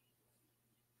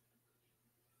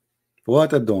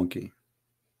 What a donkey.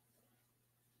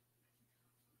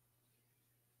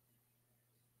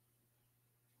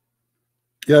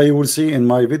 Yeah, you will see in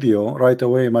my video right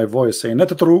away my voice saying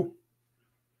not true,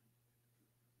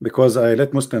 because I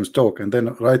let Muslims talk, and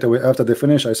then right away after they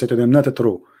finish I say to them not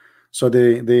true. So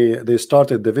they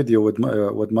started the video with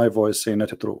my voice saying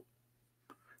not true.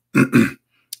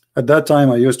 At that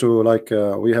time I used to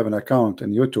we have an account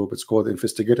in YouTube, it's called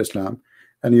Investigate Islam,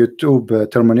 and YouTube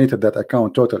terminated that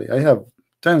account totally. I have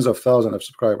tens of thousands of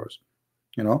subscribers,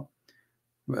 you know.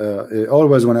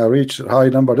 Always when I reach a high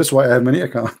number, this is why I have many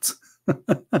accounts.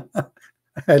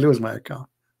 I lose my account.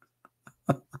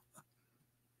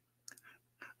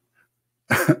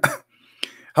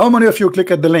 How many of you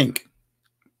click at the link?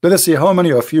 Let us see how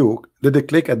many of you did they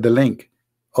click at the link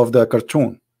of the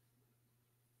cartoon.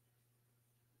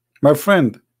 My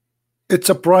friend, it's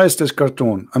a priceless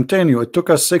cartoon. I'm telling you, it took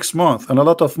us 6 months and a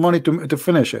lot of money to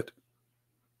finish it.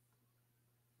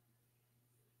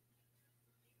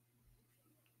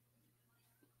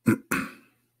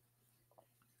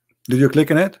 Did you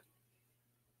click on it?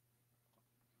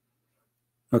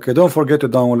 Okay, don't forget to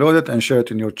download it and share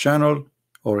it in your channel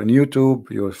or in YouTube,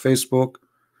 your Facebook,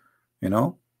 you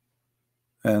know,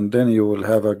 and then you will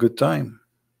have a good time.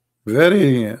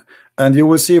 And you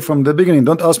will see from the beginning.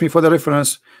 Don't ask me for the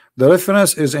reference. The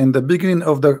reference is in the beginning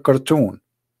of the cartoon.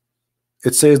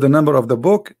 It says the number of the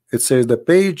book, it says the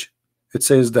page, it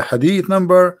says the hadith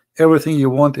number, everything you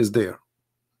want is there.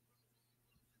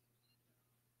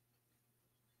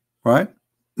 Right?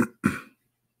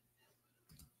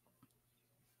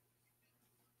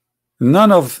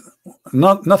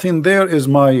 Nothing there is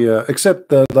my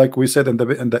except like we said in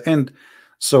the end.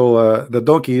 So the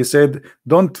donkey said,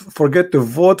 don't forget to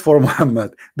vote for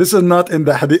Muhammad. This is not in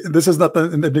the hadith, this is not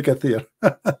in the Ibn Kathir.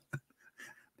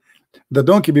 The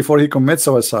donkey, before he commits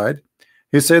suicide,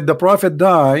 he said the Prophet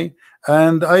died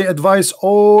and I advise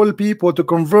all people to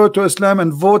convert to Islam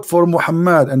and vote for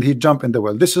Muhammad, and he jumped in the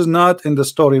well. This is not in the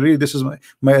story, really. This is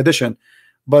my addition,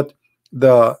 but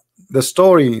the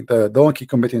story, the donkey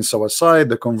committing suicide,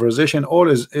 the conversation, all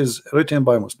is written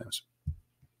by Muslims.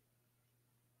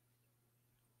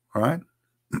 All right.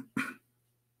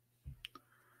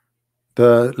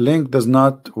 The link does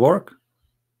not work.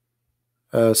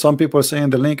 Some people are saying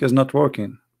the link is not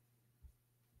working.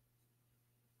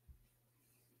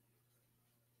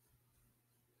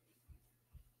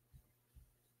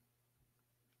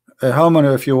 How many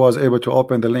of you was able to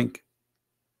open the link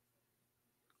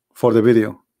for the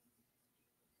video?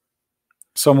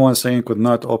 Someone saying could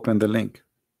not open the link.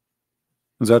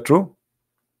 Is that true?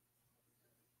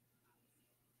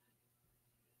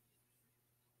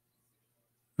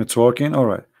 It's working. All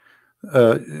right.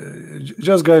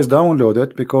 Just guys, download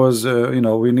it, because you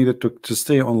know, we needed to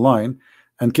stay online,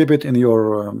 and keep it in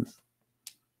your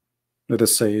let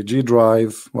us say G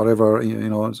drive, whatever, you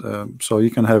know, so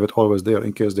you can have it always there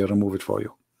in case they remove it for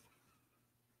you.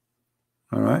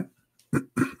 All right.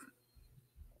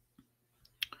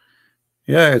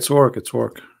 Yeah, it's work.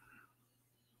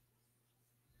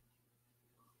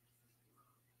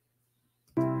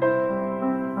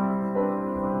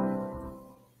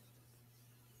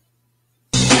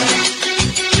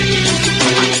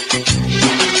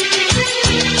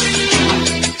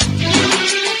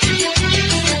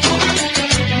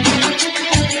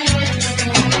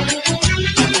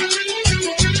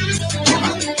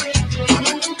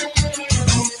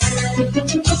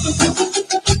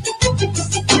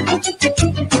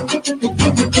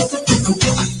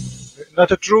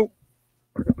 Not true.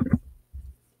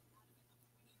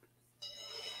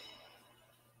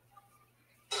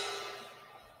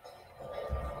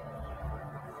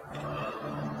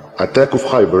 Attack of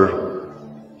Khyber,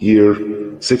 year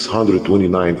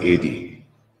 629 AD.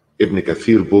 Ibn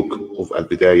Kathir book of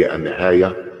Al-Bidayah and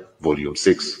Nihaya, volume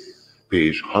 6,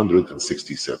 page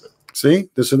 167. See,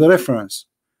 this is the reference.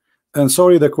 And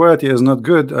sorry, the quality is not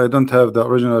good. I don't have the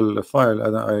original file,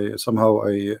 and I somehow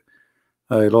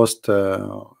I lost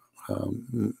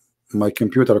my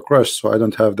computer crashed, so I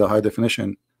don't have the high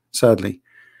definition, sadly.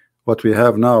 What we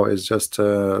have now is just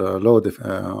low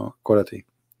quality.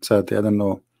 Sadly, I don't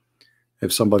know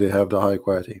if somebody have the high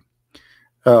quality.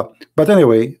 But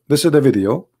anyway, this is the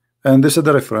video, and this is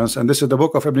the reference, and this is the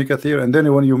book of Ibn Kathir, and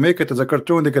then when you make it as a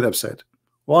cartoon, they get upset.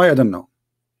 Why? I don't know.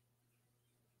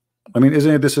 I mean,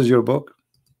 isn't it, this is your book,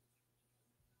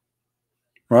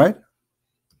 right?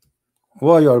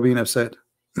 Why you are being upset?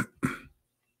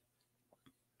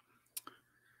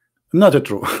 Not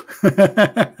true.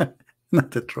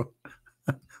 Not true.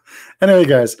 Anyway,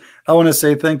 guys, I want to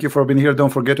say thank you for being here. Don't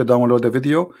forget to download the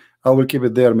video. I will keep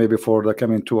it there maybe for the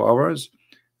coming 2 hours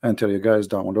until you guys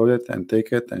download it and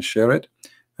take it and share it,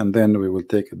 and then we will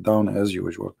take it down as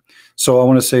usual. So I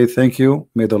want to say thank you.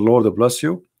 May the Lord bless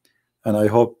you, and I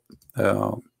hope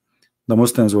the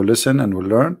Muslims will listen and will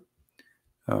learn.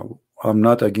 I'm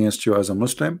not against you as a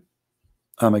Muslim.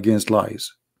 I'm against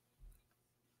lies.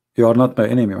 You are not my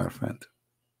enemy, my friend.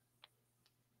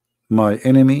 My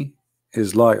enemy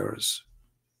is liars,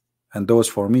 and those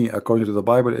for me, according to the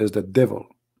Bible, is the devil.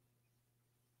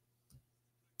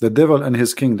 The devil and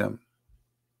his kingdom,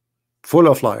 full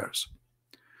of liars.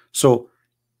 So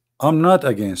I'm not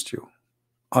against you.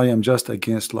 I am just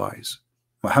against lies.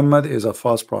 Muhammad is a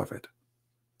false prophet.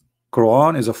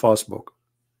 Quran is a false book.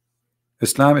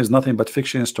 Islam is nothing but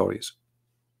fiction stories.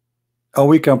 And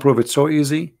we can prove it so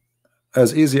easy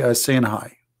as saying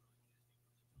hi.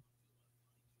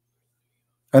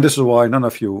 And this is why none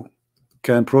of you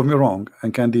can prove me wrong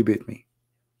and can debate me.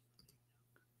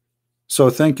 So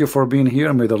thank you for being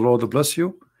here. May the Lord bless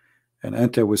you, and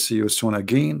until we see you soon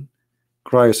again,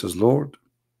 Christ is Lord,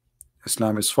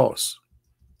 Islam is false.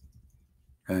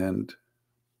 And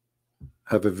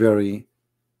have a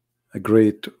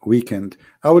great weekend.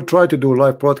 I will try to do a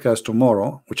live broadcast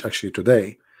tomorrow, which actually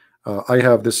today. I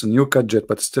have this new gadget,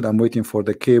 but still I'm waiting for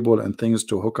the cable and things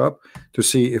to hook up to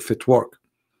see if it works.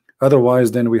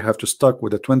 Otherwise, then we have to stuck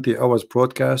with a 20 hours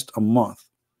broadcast a month,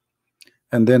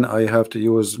 and then I have to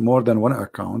use more than one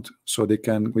account so we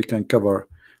can cover.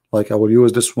 Like I will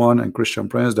use this one and Christian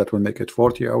Prince, that will make it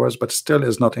 40 hours, but still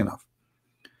is not enough,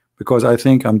 because I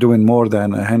think I'm doing more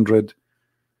than 100,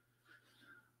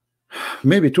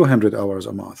 maybe 200 hours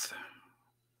a month,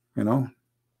 you know.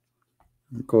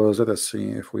 Because let us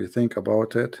see, if we think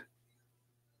about it,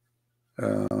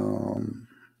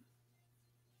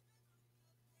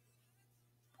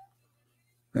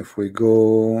 if we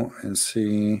go and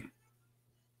see,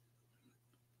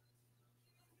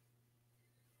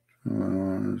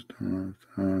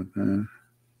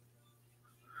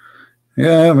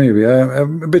 Yeah, maybe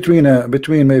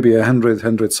between maybe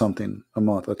 100 something a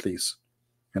month at least,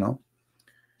 you know.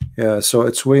 Yeah, so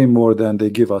it's way more than they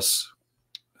give us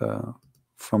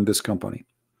from this company.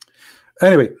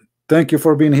 Anyway, thank you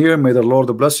for being here. May the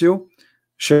Lord bless you.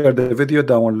 Share the video,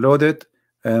 download it,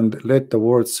 and let the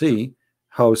world see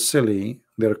how silly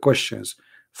their questions.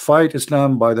 Fight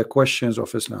Islam by the questions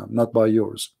of Islam, not by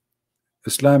yours.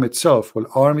 Islam itself will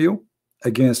arm you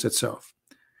against itself.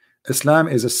 Islam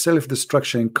is a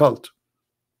self-destruction cult.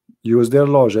 Use their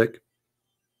logic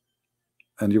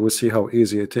and you will see how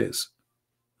easy it is,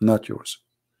 not yours.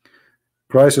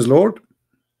 Christ is Lord,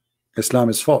 Islam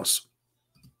is false,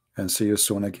 and see you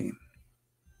soon again.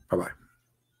 Bye-bye.